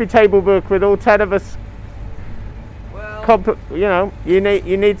our coffee table book with all 10 of us? well, You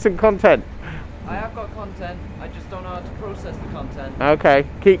need some content. I have got content, I just don't know how to process the content. Okay,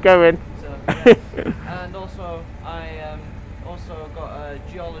 keep going. So, yeah. And also, I also got a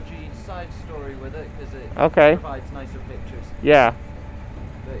geology side story with it, because it Okay. provides nicer pictures. Yeah,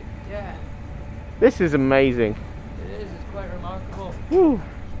 But yeah, this is amazing. it is, it's quite remarkable. Woo.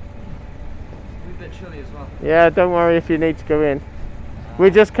 A wee bit chilly as well. Yeah, don't worry if you need to go in. We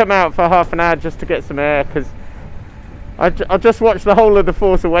just come out for half an hour just to get some air, because I just watched the whole of The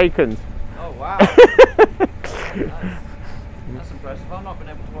Force Awakens. Oh wow. That's impressive. I've not been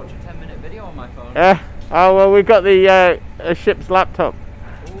able to watch a 10-minute video on my phone. Oh well, we've got the ship's laptop.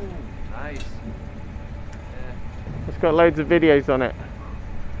 Ooh, nice. Yeah. It's got loads of videos on it.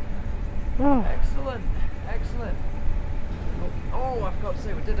 Oh, Excellent. Excellent. Oh, I forgot to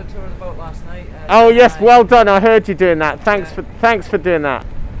say, we did a tour of the boat last night. oh yes, well done. I heard you doing that. Thanks for doing that.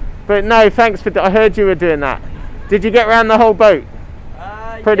 But no, thanks for. I heard you were doing that. Did you get around the whole boat?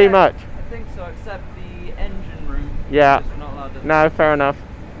 Pretty yeah, much. I think so, except the engine room. Yeah. Because we're not allowed to. No, fair enough.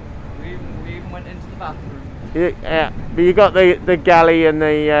 We even went into the bathroom. Yeah, but you got the galley and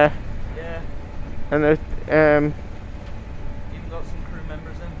the Yeah. and the Even got some crew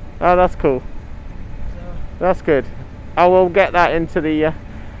members in. oh, that's cool. So, That's good. I will get that into the.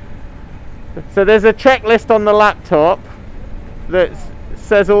 So there's a checklist on the laptop that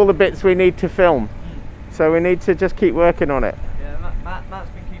says all the bits we need to film. So we need to just keep working on it. yeah, Matt's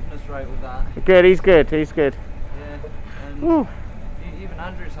been keeping us right with that. Good. He's good. He's good. Yeah. And Whew. even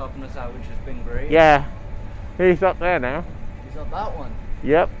Andrew's helping us out, which has been great. Yeah. He's up there now. He's on that one.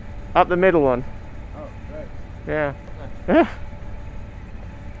 Yep. Up the middle one. Oh, right. Yeah. Okay. I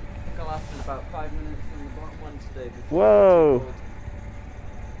think I lasted about 5 minutes in the bottom one today. Before Whoa. it was too cold.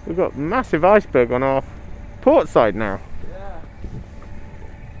 We've got massive iceberg on our port side now. Yeah.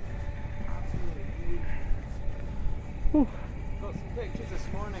 Whew. Got some pictures this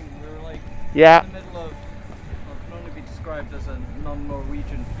morning. We were like Yeah. in the middle of what can only be described as a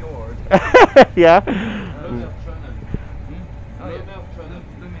non-Norwegian fjord. Yeah. Oh yeah.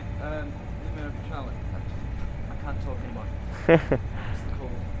 I can't talk anymore. What's it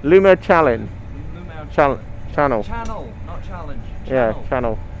called? Lumer Challenge. Lumer Channel. Channel. Channel, not challenge. Yeah, Channel.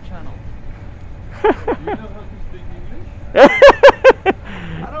 channel. Channel. Do you know how to speak English? I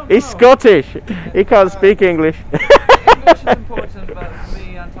don't know. He's Scottish. He can't speak English. English is important, but for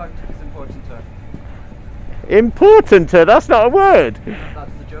me, Antarctica is important too. Important. That's not a word.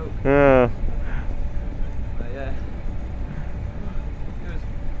 That's the joke. Uh, But yeah, it was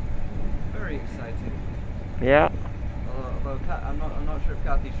very exciting. yeah. Although I'm not sure if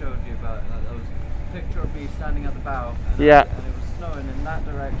Kathy showed you, but there was a picture of me standing at the bow. And Yeah. and it was snowing in that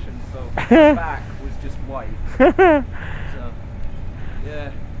direction, so the back was just white. So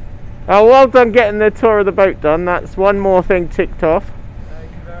yeah. Oh, well done getting the tour of the boat done. That's one more thing ticked off.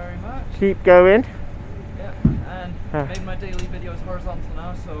 Thank you very much. Keep going. Yeah, and made my daily videos horizontal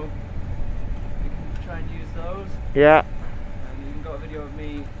now, so you can try and use those. Yeah. And you even got a video of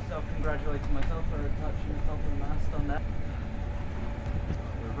me self-congratulating myself for attaching the top of the mast on that.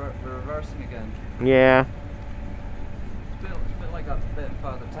 We're reversing again. Yeah. It's a bit like that bit in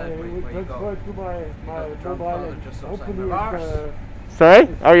Father Ted where you got to my the drunk mobile father and just sort of saying hopefully reverse. Sorry?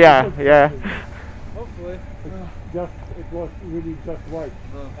 Oh yeah, yeah. Hopefully. it was really just right.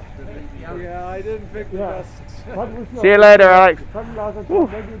 Well, the- Yeah, I didn't pick the Yeah. best. See you later, Alex. Whew.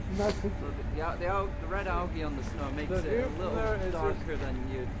 The red algae on the snow makes The it view a from little there is darker than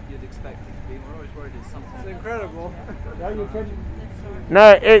you'd expect it to be. We're always worried it's something. It's incredible. Yeah, you can,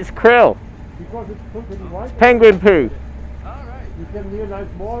 No, it's krill. because it's totally white, Penguin poo. All right. you can realize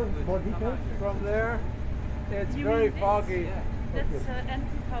more details. From there, it's very foggy. Yeah. That's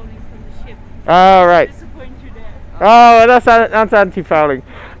anti-fouling from the ship. Oh, right. Disappoint you there. Oh, that's anti-fouling.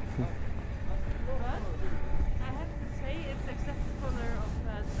 But I have to say it's exact color of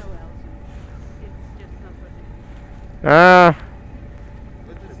snow algae. It's just not what it is. Ah,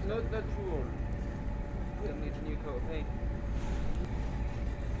 But it's not natural. Gonna need a new coat of paint.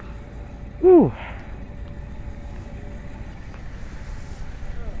 ooh.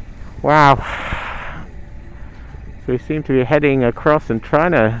 Wow. So we seem to be heading across and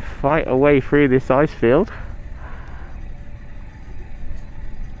trying to fight our way through this ice field.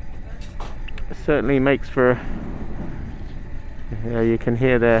 It certainly makes for. Yeah, you can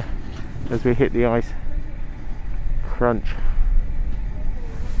hear there as we hit the ice crunch.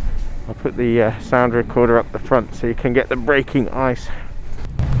 I'll put the sound recorder up the front so you can get the breaking ice.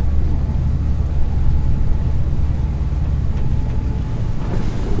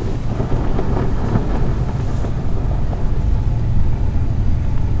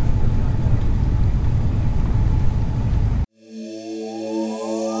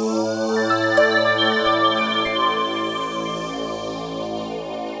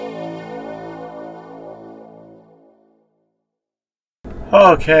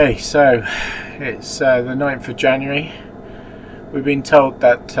 Okay, so it's the 9th of January. We've been told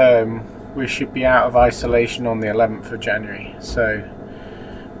that we should be out of isolation on the 11th of January. So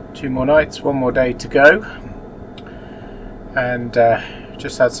 2 more nights, 1 more day to go. And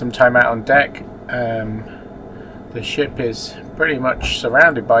just had some time out on deck. The ship is pretty much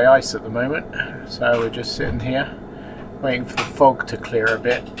surrounded by ice at the moment, so we're just sitting here waiting for the fog to clear a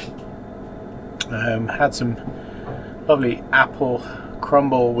bit. Had some lovely apple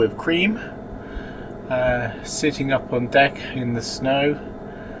crumble with cream, sitting up on deck in the snow,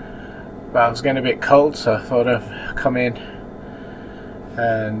 but I was getting a bit cold, so I thought I'd come in.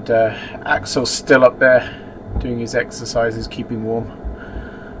 And Axel's still up there doing his exercises, keeping warm,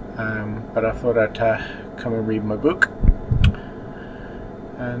 but I thought I'd come and read my book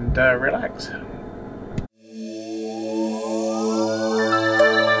and relax.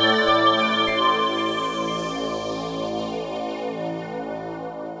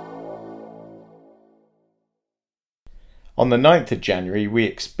 On the 9th of January, we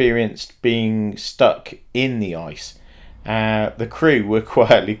experienced being stuck in the ice. The crew were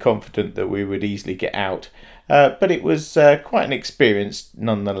quietly confident that we would easily get out, but it was quite an experience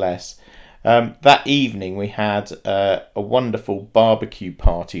nonetheless. That evening we had a wonderful barbecue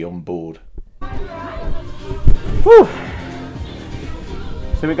party on board. Whew.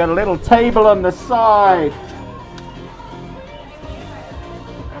 So we got a little table on the side.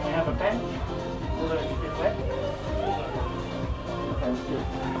 And we have a bench. Although it's a bit wet.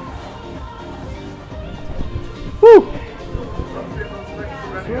 Whew.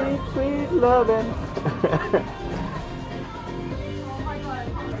 Sweet, sweet lovin'.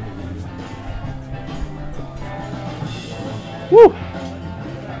 Woo!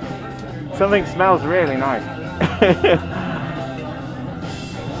 Something smells really nice.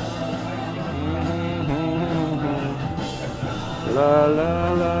 La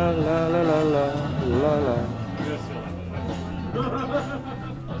la la la la la la la.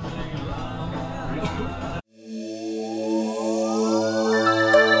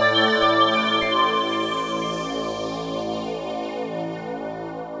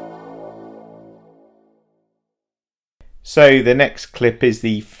 So the next clip is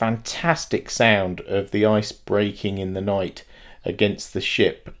the fantastic sound of the ice breaking in the night against the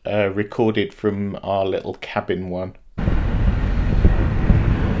ship, recorded from our little cabin one.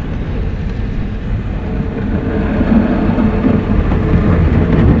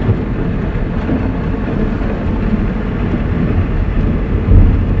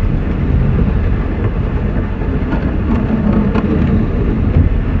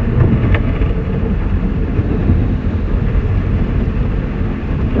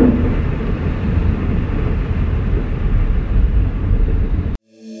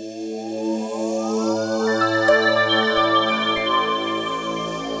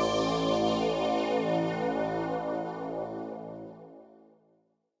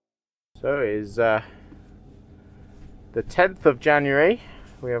 So it is the 10th of January.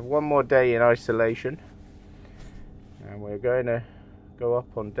 We have one more day in isolation, and we're going to go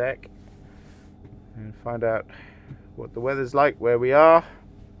up on deck and find out what the weather's like where we are.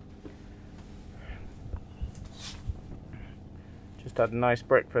 Just had a nice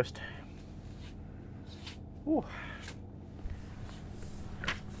breakfast. Ooh.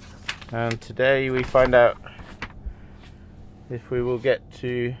 And today we find out if we will get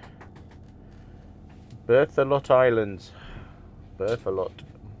to Berthelot Islands. Berthelot.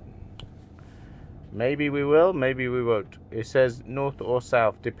 Maybe we will, maybe we won't. It says north or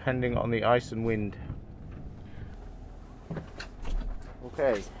south, depending on the ice and wind.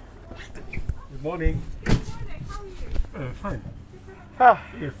 Okay. Good morning. Fine. Ah.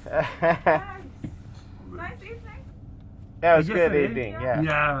 Yes. Nice evening. Yeah, it was a good Yesterday? evening, yeah.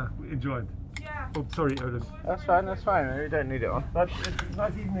 Yeah, we enjoyed. Yeah. Oh, sorry, Erlen. That's fine. We don't need it on. But it's a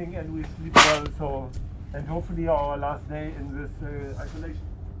nice evening and we sleep well, so, and hopefully our last day in this isolation.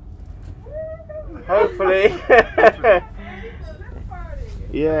 Hopefully.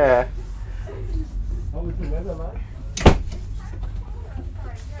 Yeah. How is the weather like?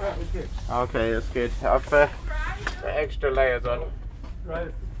 Okay. Okay, that's good. I've put extra layers on. Right,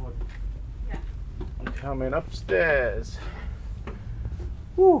 it's important. Coming upstairs.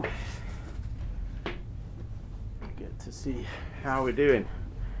 Woo. Get to see how we're doing.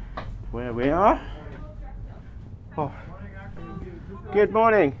 Where we are. Oh. Good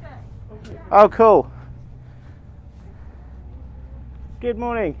morning. Oh, cool. Good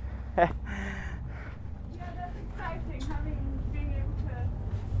morning. Yeah, that's exciting, being able to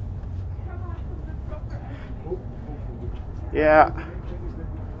come out from the proper. Yeah.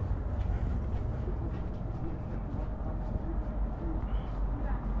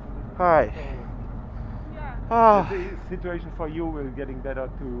 Hi. Yeah. Ah. The situation for you is getting better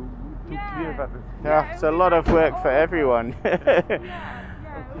to Yeah. clear that. Yeah, it's a lot of work for everyone. Yeah.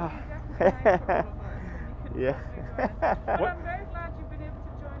 Yeah. But I'm very glad you've been able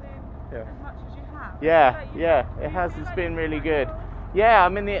to join in Yeah. as much as you have. Yeah, yeah, it has. It's been really good. Yeah, I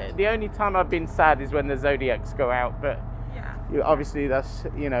mean, the only time I've been sad is when the Zodiacs go out, but obviously that's,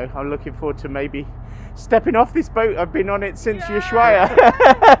 I'm looking forward to maybe stepping off this boat. I've been on it since Ushuaia. What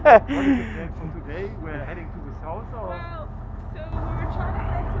is the plan for today? We're heading to the south, or? Well, so we were trying to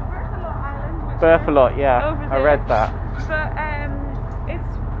head to Berthelot Island, which Berthelot, yeah, over I there. read that. But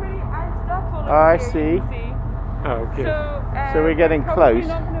it's pretty iced up all over I here, see. you can see. Oh, okay. So we're getting probably close.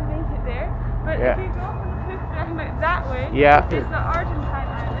 not going to make it there. But Yeah. if you go up and look down that way, Yeah. is the Argentine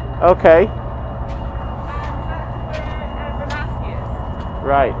Island. Okay, And that's where Bernaschi is.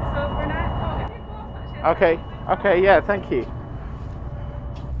 right. So Bernaschi, if you go up actually. Okay, yeah, thank you.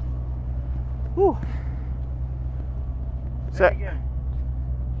 Whew. So,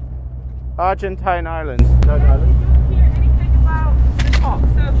 Argentine Islands. You don't hear anything about the top.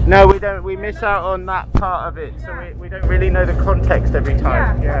 So No, we don't. We miss out on that part of it, so we don't really know the context every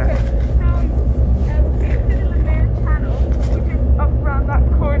time. Okay. So it's in the Lemaire Channel, which is up around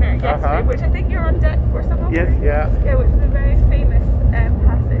that corner yesterday, which I think you're on deck for some of Yes, it. yeah, Yeah, which is a very famous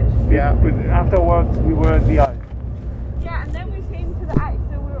passage. yeah. But afterwards, we were in the ice. Yeah, and then we came to the ice,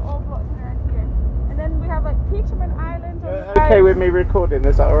 so we were all blocked around here. And then we have like Peterman Island. on the Okay right. with me recording?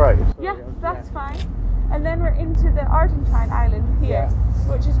 Is that all right? Yeah, that's fine. And then we're into the Argentine island here,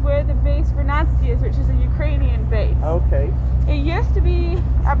 which is where the base Vernadsky is, which is a Ukrainian base. Okay. It used to be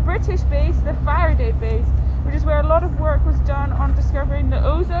a British base, the Faraday base, which is where a lot of work was done on discovering the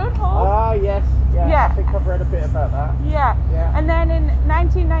ozone hole. Ah, yes. Yeah. Yeah. I think I've read a bit about that. Yeah. Yeah. And then in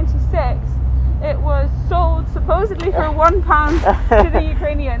 1996, it was sold supposedly for £1 to the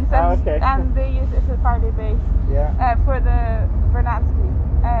Ukrainians, and, Okay. and they used it for the Faraday base Yeah. for the Vernadsky,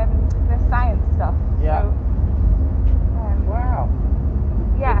 the science stuff. Yeah. So, Wow.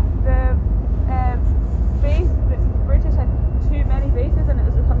 yeah, the base, the British had too many bases and it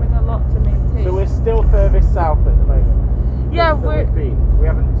was becoming a lot to maintain. So we're still furthest south at the moment. Yeah, that we're- we've been. We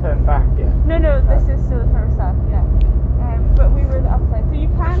haven't turned back yet. No, this is still the further south, yeah. But we were the upside. So you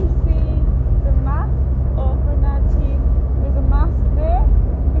can see the mast of Vernadsky. There's a mast there.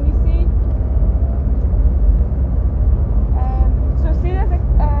 Can you see? So see there's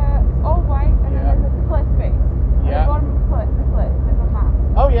it's all white and then there's a cliff face. At Yeah. the bottom of the cliff, there's a mast.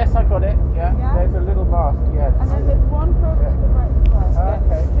 Oh yes, I got it. Yeah. Yeah? There's a little mast. Yes. And then there's one further to the right as well. Yeah.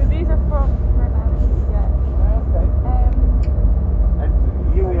 Okay. So these are from Vernadsky, yeah. Okay.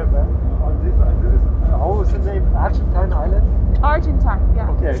 And here we have this is how is the name? Argentine Island. Argentine, yeah.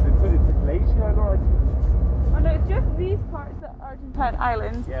 Okay, so it's a glacier, or Oh no, it's just these parts that are Argentine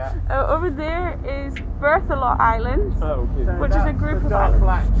Islands. Yeah. Over there is Berthelot Island. oh, okay. Which is a group the of dark islands.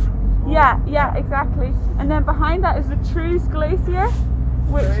 black. Yeah, exactly. And then behind that is the Truce Glacier,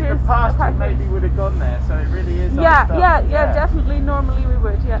 which So in is the past, we quite big. maybe would have gone there. So it really is. Yeah, iced up. yeah, definitely. Normally we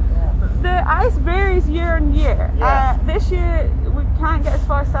would, yeah. The ice varies year on year. Yeah. This year we can't get as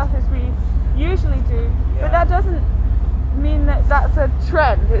far south as we usually do, Yeah. but that doesn't mean that that's a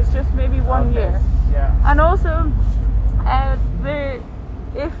trend. It's just maybe one Okay. year. Yeah. And also,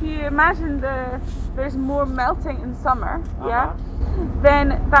 if you imagine there's more melting in summer, yeah,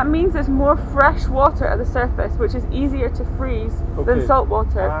 then that means there's more fresh water at the surface, which is easier to freeze than Okay. salt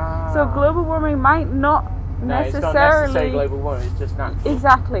water. So Ah. global warming might not No, it's not necessarily necessarily global warming. It's just natural.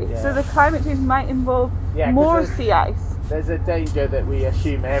 exactly. Yeah. So the climate change might involve Yeah, 'cause more there's- sea ice. There's a danger that we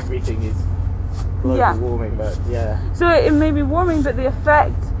assume everything is global Yeah. warming, but yeah. So it may be warming, but the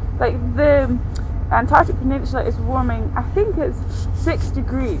effect, like the Antarctic Peninsula is warming, I think it's 6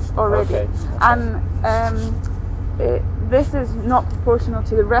 degrees already. Okay. And this is not proportional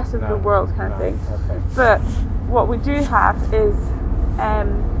to the rest of the world kind of thing. Okay. But what we do have is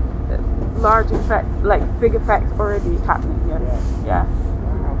large effects, like big effects already happening here. Yeah.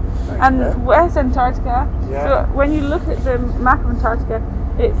 And West Antarctica, Yeah. so when you look at the map of Antarctica,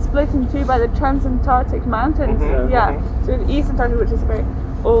 it's split in two by the Transantarctic Mountains. Yeah. So the East Antarctica, which is a very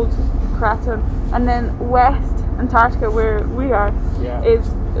old craton, and then West Antarctica, where we are, Yeah. is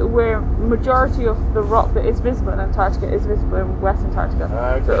where majority of the rock that is visible in Antarctica is visible in West Antarctica.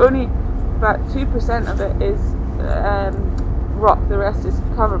 Okay. So only about 2% of it is rock, the rest is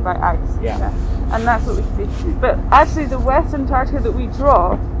covered by ice. Yeah. And that's what we see. But actually the West Antarctica that we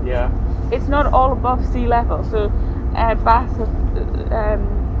draw, Yeah. it's not all above sea level. So BAS have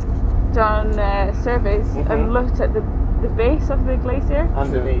done surveys and looked at the base of the glacier.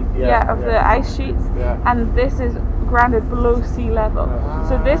 Underneath. The ice sheets, Yeah. and this is grounded below sea level.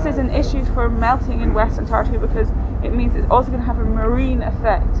 So this is an issue for melting in West Antarctica because it means it's also going to have a marine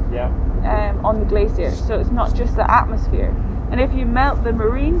effect Yeah. on the glacier. So it's not just the atmosphere. And if you melt the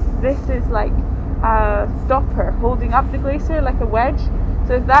marine, this is like a stopper holding up the glacier like a wedge.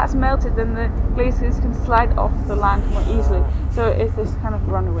 So if that's melted, then the glaciers can slide off the land more easily. So it's this kind of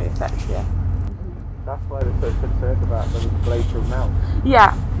runaway effect, yeah. That's why they're so concerned about the glacial melt.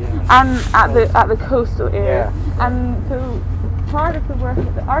 Yeah, Yeah. and at the coastal areas. Yeah. And so part of the work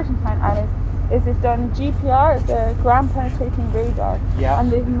at the Argentine Islands is they've done GPR, it's a ground penetrating radar, Yeah.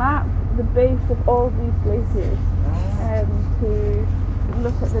 and they've mapped the base of all these glaciers to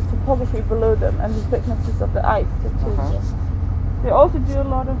look at the topography below them and the thicknesses of the ice to change it. They also do a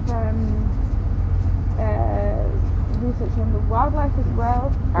lot of research on the wildlife as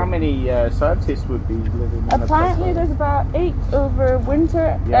well. How many scientists would be living in a place Apparently like there's that? about 8 over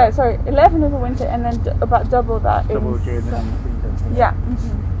winter, Yeah. 11 over winter, and then about double that Double in during the summer. season. Yeah,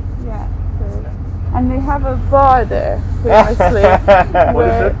 yeah. So, and they have a bar there, famously.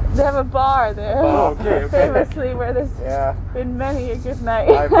 where they have a bar there, Oh, okay. famously, where there's Yeah, been many a good night.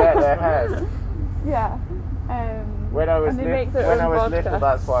 I bet there has. Yeah. When I was And they make their when I own was vodka. little,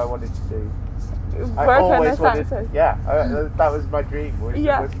 that's what I wanted to do. I Work on always the wanted. science. Yeah, that was my dream. Was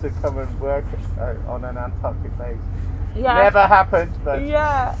Yeah. to come and work on an Antarctic base. Yeah. Never happened, but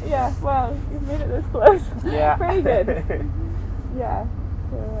Yeah, yeah. Well, you've made it this close. yeah. Pretty good. Yeah.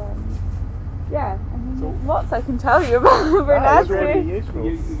 So, yeah. I mean, lots I can tell you about That was really Bernatzi. useful.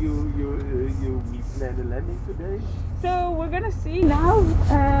 You plan the landing today? So we're gonna see now.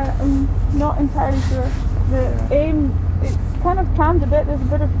 I'm not entirely sure. The aim, it's kind of planned a bit. There's a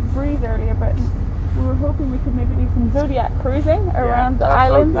bit of breeze earlier, but we were hoping we could maybe do some zodiac cruising around the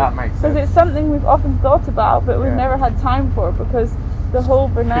island. That makes Because sense. it's something we've often thought about, but we've Yeah. never had time for because the whole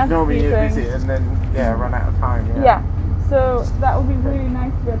Because normally Bernatzi you thing. visit and then run out of time. Yeah. So that would be really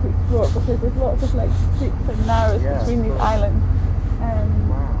nice to be able to explore because there's lots of like streets and narrows Yeah, between of these course. islands.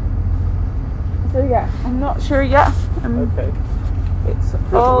 Wow. So yeah, I'm not sure yet. Okay. It's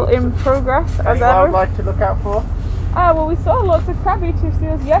all in progress as Any ever. wildlife to look out for? Well, we saw lots of crab-eater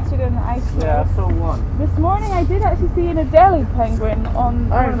seals yesterday on the ice floe. Yeah, I saw one. This morning I did actually see an Adelie penguin on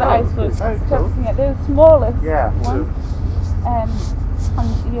one of the cool. ice floes. Oh, cool. Testing it. They're the smallest Yeah. ones. And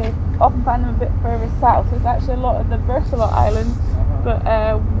you often find them a bit further south. There's actually a lot of the Berthelot Islands, but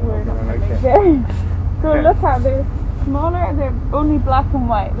we're not going to make it. So Yeah. look out, they're smaller, they're only black and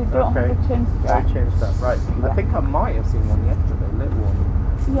white. They don't have a chin I strap. changed that. Right. I think I might have seen one yesterday, little one.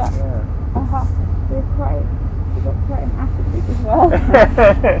 Yeah. Yeah. They've got quite an attitude as well.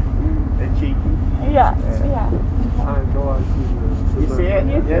 They're cheeky. yeah. I know I see the... You see it?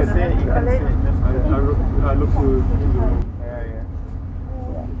 You see Yeah, it. see it. You can see it. Just I look to the... yeah.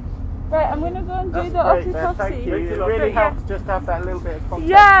 Right, I'm going to go and do That's the great, man. autopsy. Thank you. It But really yeah. helps just to have that little bit of context.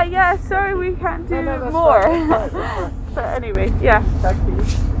 Yeah, sorry we can't do No, that's more. fine, that's fine. But anyway, yeah. Thank you.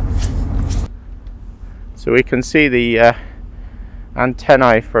 So we can see the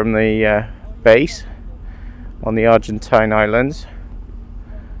antennae from the base on the Argentine Islands.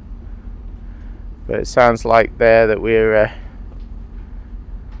 But it sounds like there that we're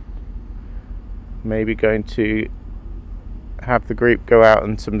maybe going to have the group go out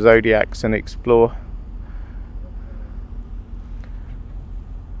on some zodiacs and explore.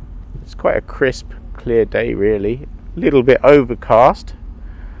 It's quite a crisp, clear day really. A little bit overcast,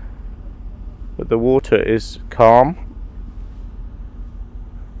 but the water is calm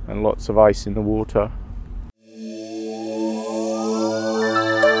and lots of ice in the water.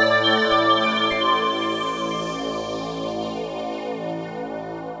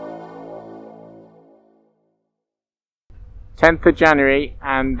 January 10th,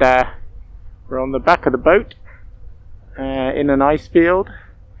 and we're on the back of the boat in an ice field.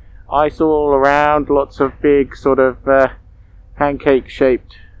 Ice all around, lots of big sort of pancake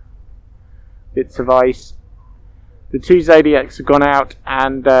shaped bits of ice. The two Zodiacs have gone out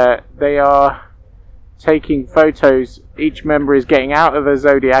and they are taking photos. Each member is getting out of a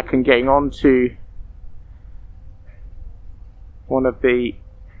Zodiac and getting onto one of the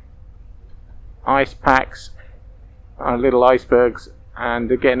ice packs, little icebergs, and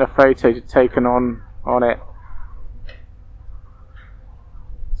they're getting a photo taken on it.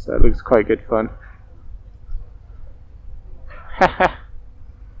 So it looks quite good fun.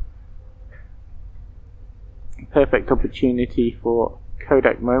 Perfect opportunity for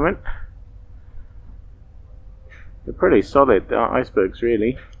Kodak moment. They're pretty solid, the icebergs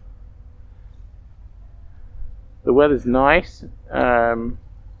really. The weather's nice, little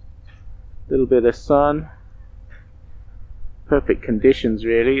bit of sun, perfect conditions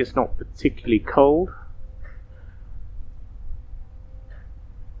really. It's not particularly cold.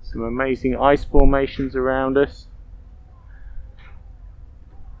 Some amazing ice formations around us.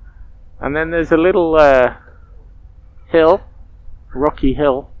 And then there's a little hill, rocky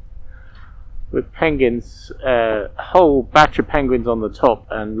hill, with penguins, a whole batch of penguins on the top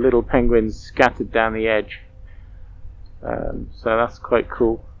and little penguins scattered down the edge. So that's quite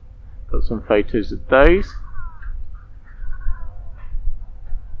cool. Got some photos of those.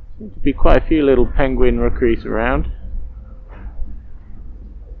 Seems to be quite a few little penguin rookeries around.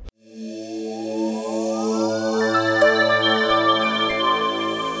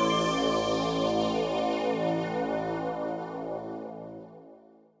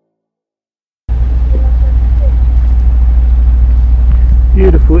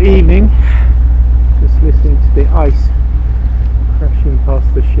 Beautiful evening, just listening to the ice crashing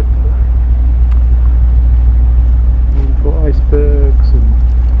past the ship. Beautiful icebergs and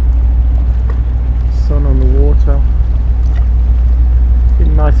sun on the water. It's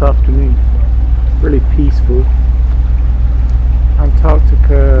been a nice afternoon, really peaceful.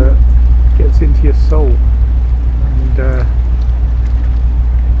 Antarctica gets into your soul and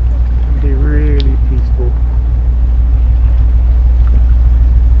can be really peaceful.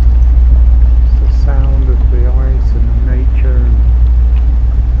 Sound of the ice and the nature and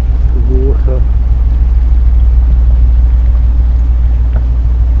the water.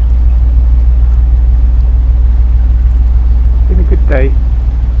 It's been a good day.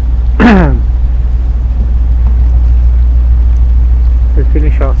 We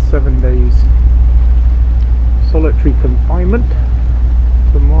finish our 7 days solitary confinement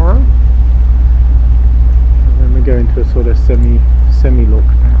tomorrow, and then we go into a sort of semi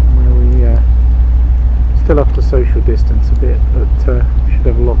lockdown where we still have to social distance a bit, but we should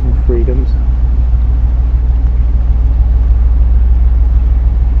have a lot more freedoms.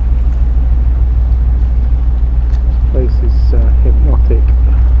 This place is hypnotic.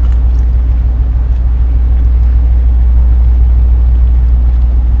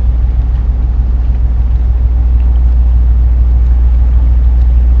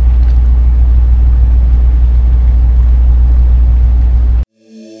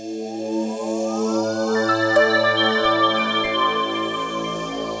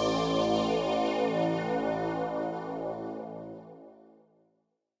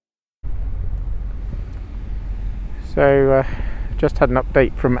 So just had an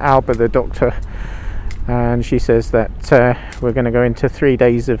update from Alba, the doctor, and she says that we're going to go into 3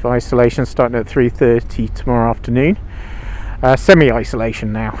 days of isolation starting at 3:30 tomorrow afternoon.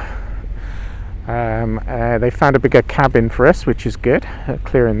 Semi-isolation now. They found a bigger cabin for us, which is good,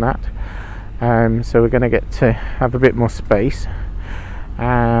 clearing that. So we're going to get to have a bit more space.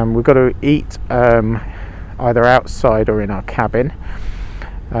 We've got to eat either outside or in our cabin,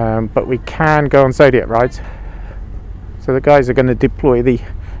 but we can go on Zodiac rides. So the guys are going to deploy the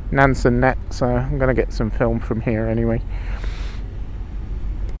Nansen net, so I'm going to get some film from here anyway.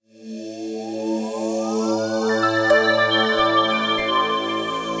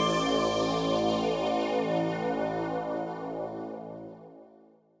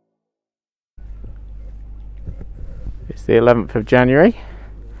 It's the 11th of January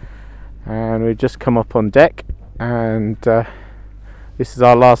and we've just come up on deck, and this is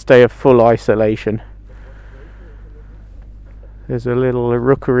our last day of full isolation. There's a little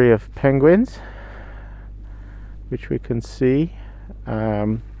rookery of penguins which we can see.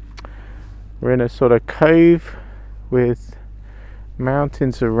 We're in a sort of cove with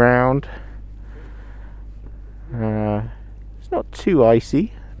mountains around. It's not too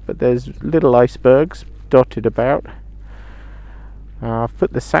icy, but there's little icebergs dotted about. I've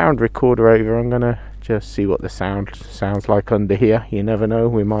put the sound recorder over. I'm going to just see what the sound sounds like under here. You never know,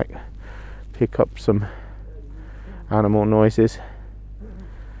 we might pick up some animal noises.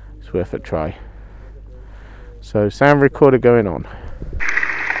 It's worth a try. So sound recorder going on.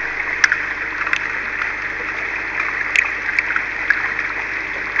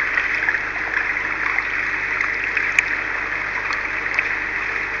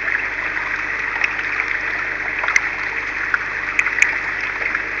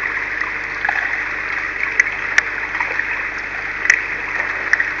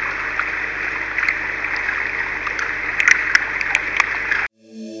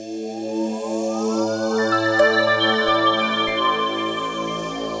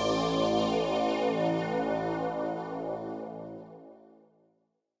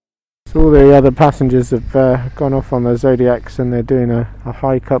 So all the other passengers have gone off on their Zodiacs, and they're doing a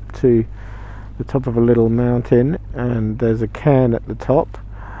hike up to the top of a little mountain, and there's a cairn at the top.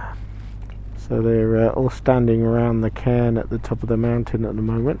 So they're all standing around the cairn at the top of the mountain at the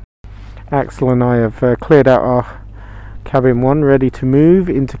moment. Axel and I have cleared out our cabin 1, ready to move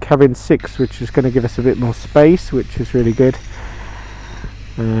into cabin 6, which is going to give us a bit more space, which is really good.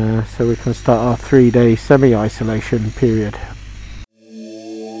 So we can start our 3-day semi-isolation period.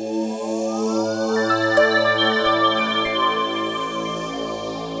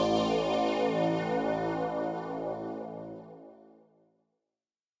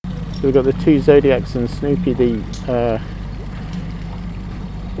 So we've got the two Zodiacs and Snoopy.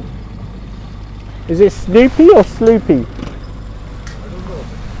 Is it Snoopy or Sloopy?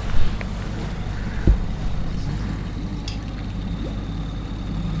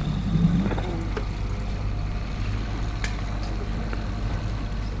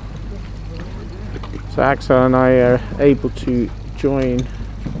 So Axel and I are able to join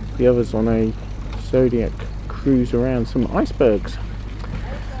the others on a Zodiac cruise around some icebergs.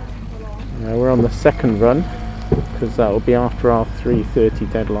 We're on the second run because that will be after our 3:30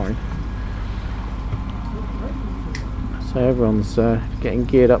 deadline. So everyone's getting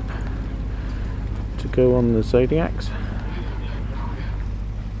geared up to go on the Zodiacs.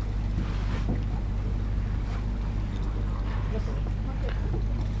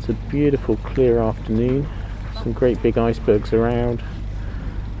 It's a beautiful clear afternoon, some great big icebergs around.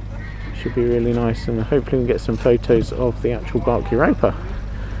 Should be really nice, and hopefully we can get some photos of the actual Bark Europa.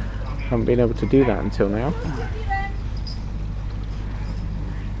 Haven't been able to do that until now.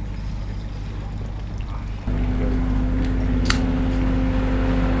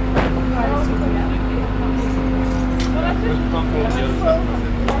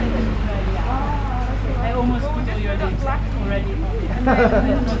 I almost put all your leaves already.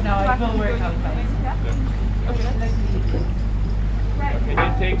 No, it will work out fine. Can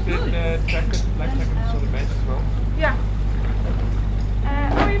you take the jacket, black jackets on the bench as well? Yeah.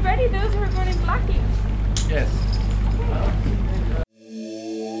 Are you ready? Those who are going in blackie. Yes.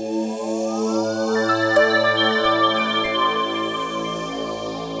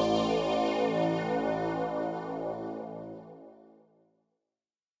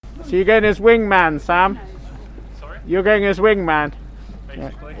 So you're going as wingman, Sam? Sorry? You're going as wingman?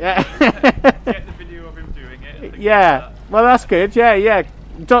 Basically. Yeah. Get the video of him doing it. and things Yeah. like that. Well, that's good. Yeah.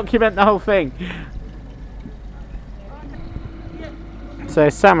 Document the whole thing. So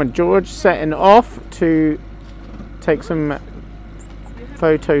Sam and George setting off to take some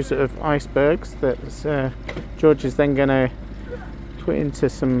photos of icebergs that George is then going to put into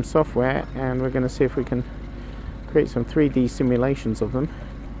some software, and we're going to see if we can create some 3D simulations of them.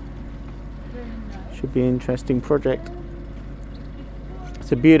 Should be an interesting project.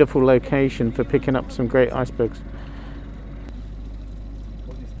 It's a beautiful location for picking up some great icebergs.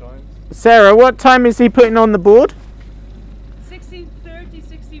 All these times. Sarah, what time is he putting on the board? 16:30,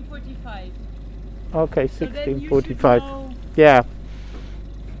 16:45. Okay, So then you should 16:45. know Yeah.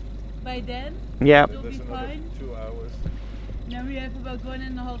 by then. Yeah. It'll be There's another fine. 2 hours. Now we have about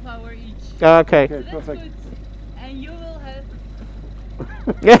 1.5 hours each. Okay. Okay, So that's perfect. good. And you will have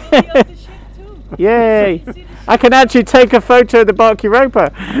Yay! be on the ship too. Yay! See the I can actually take a photo of the Bark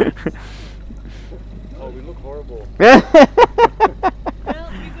Europa. Oh, we look horrible. Well, we're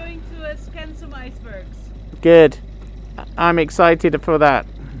going to scan some icebergs. Good. I'm excited for that.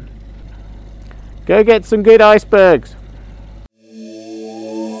 Go get some good icebergs.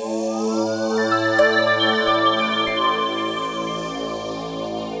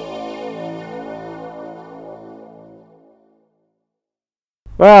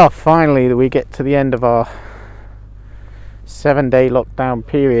 Well, finally we get to the end of our 7-day lockdown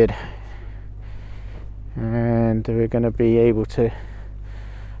period, and we're going to be able to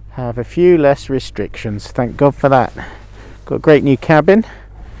have a few less restrictions. Thank God for that. Got a great new cabin,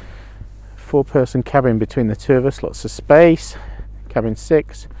 4-person cabin between the two of us, lots of space. Cabin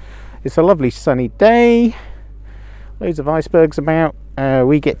 6. It's a lovely sunny day, loads of icebergs about.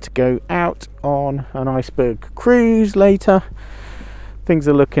 We get to go out on an iceberg cruise later. Things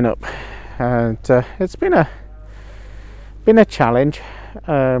are looking up, and it's been a challenge.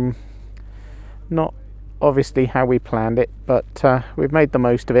 Not obviously how we planned it, but we've made the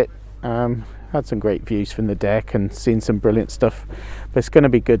most of it. Had some great views from the deck and seen some brilliant stuff, but it's going to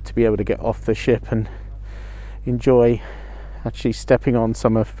be good to be able to get off the ship and enjoy actually stepping on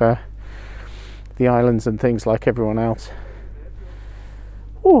some of the islands and things like everyone else.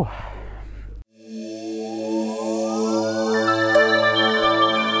 Ooh.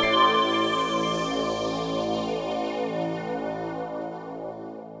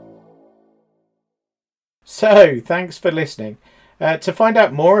 So, thanks for listening. To find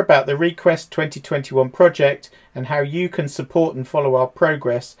out more about the Request 2021 project and how you can support and follow our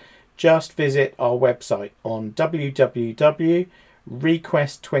progress, just visit our website on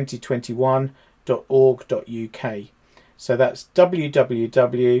www.request2021.org.uk. So that's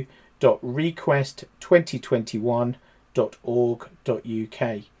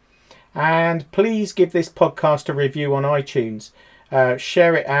www.request2021.org.uk. And please give this podcast a review on iTunes.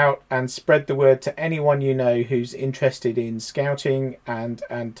 Share it out and spread the word to anyone you know who's interested in scouting and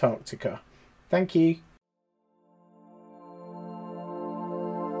Antarctica. Thank you.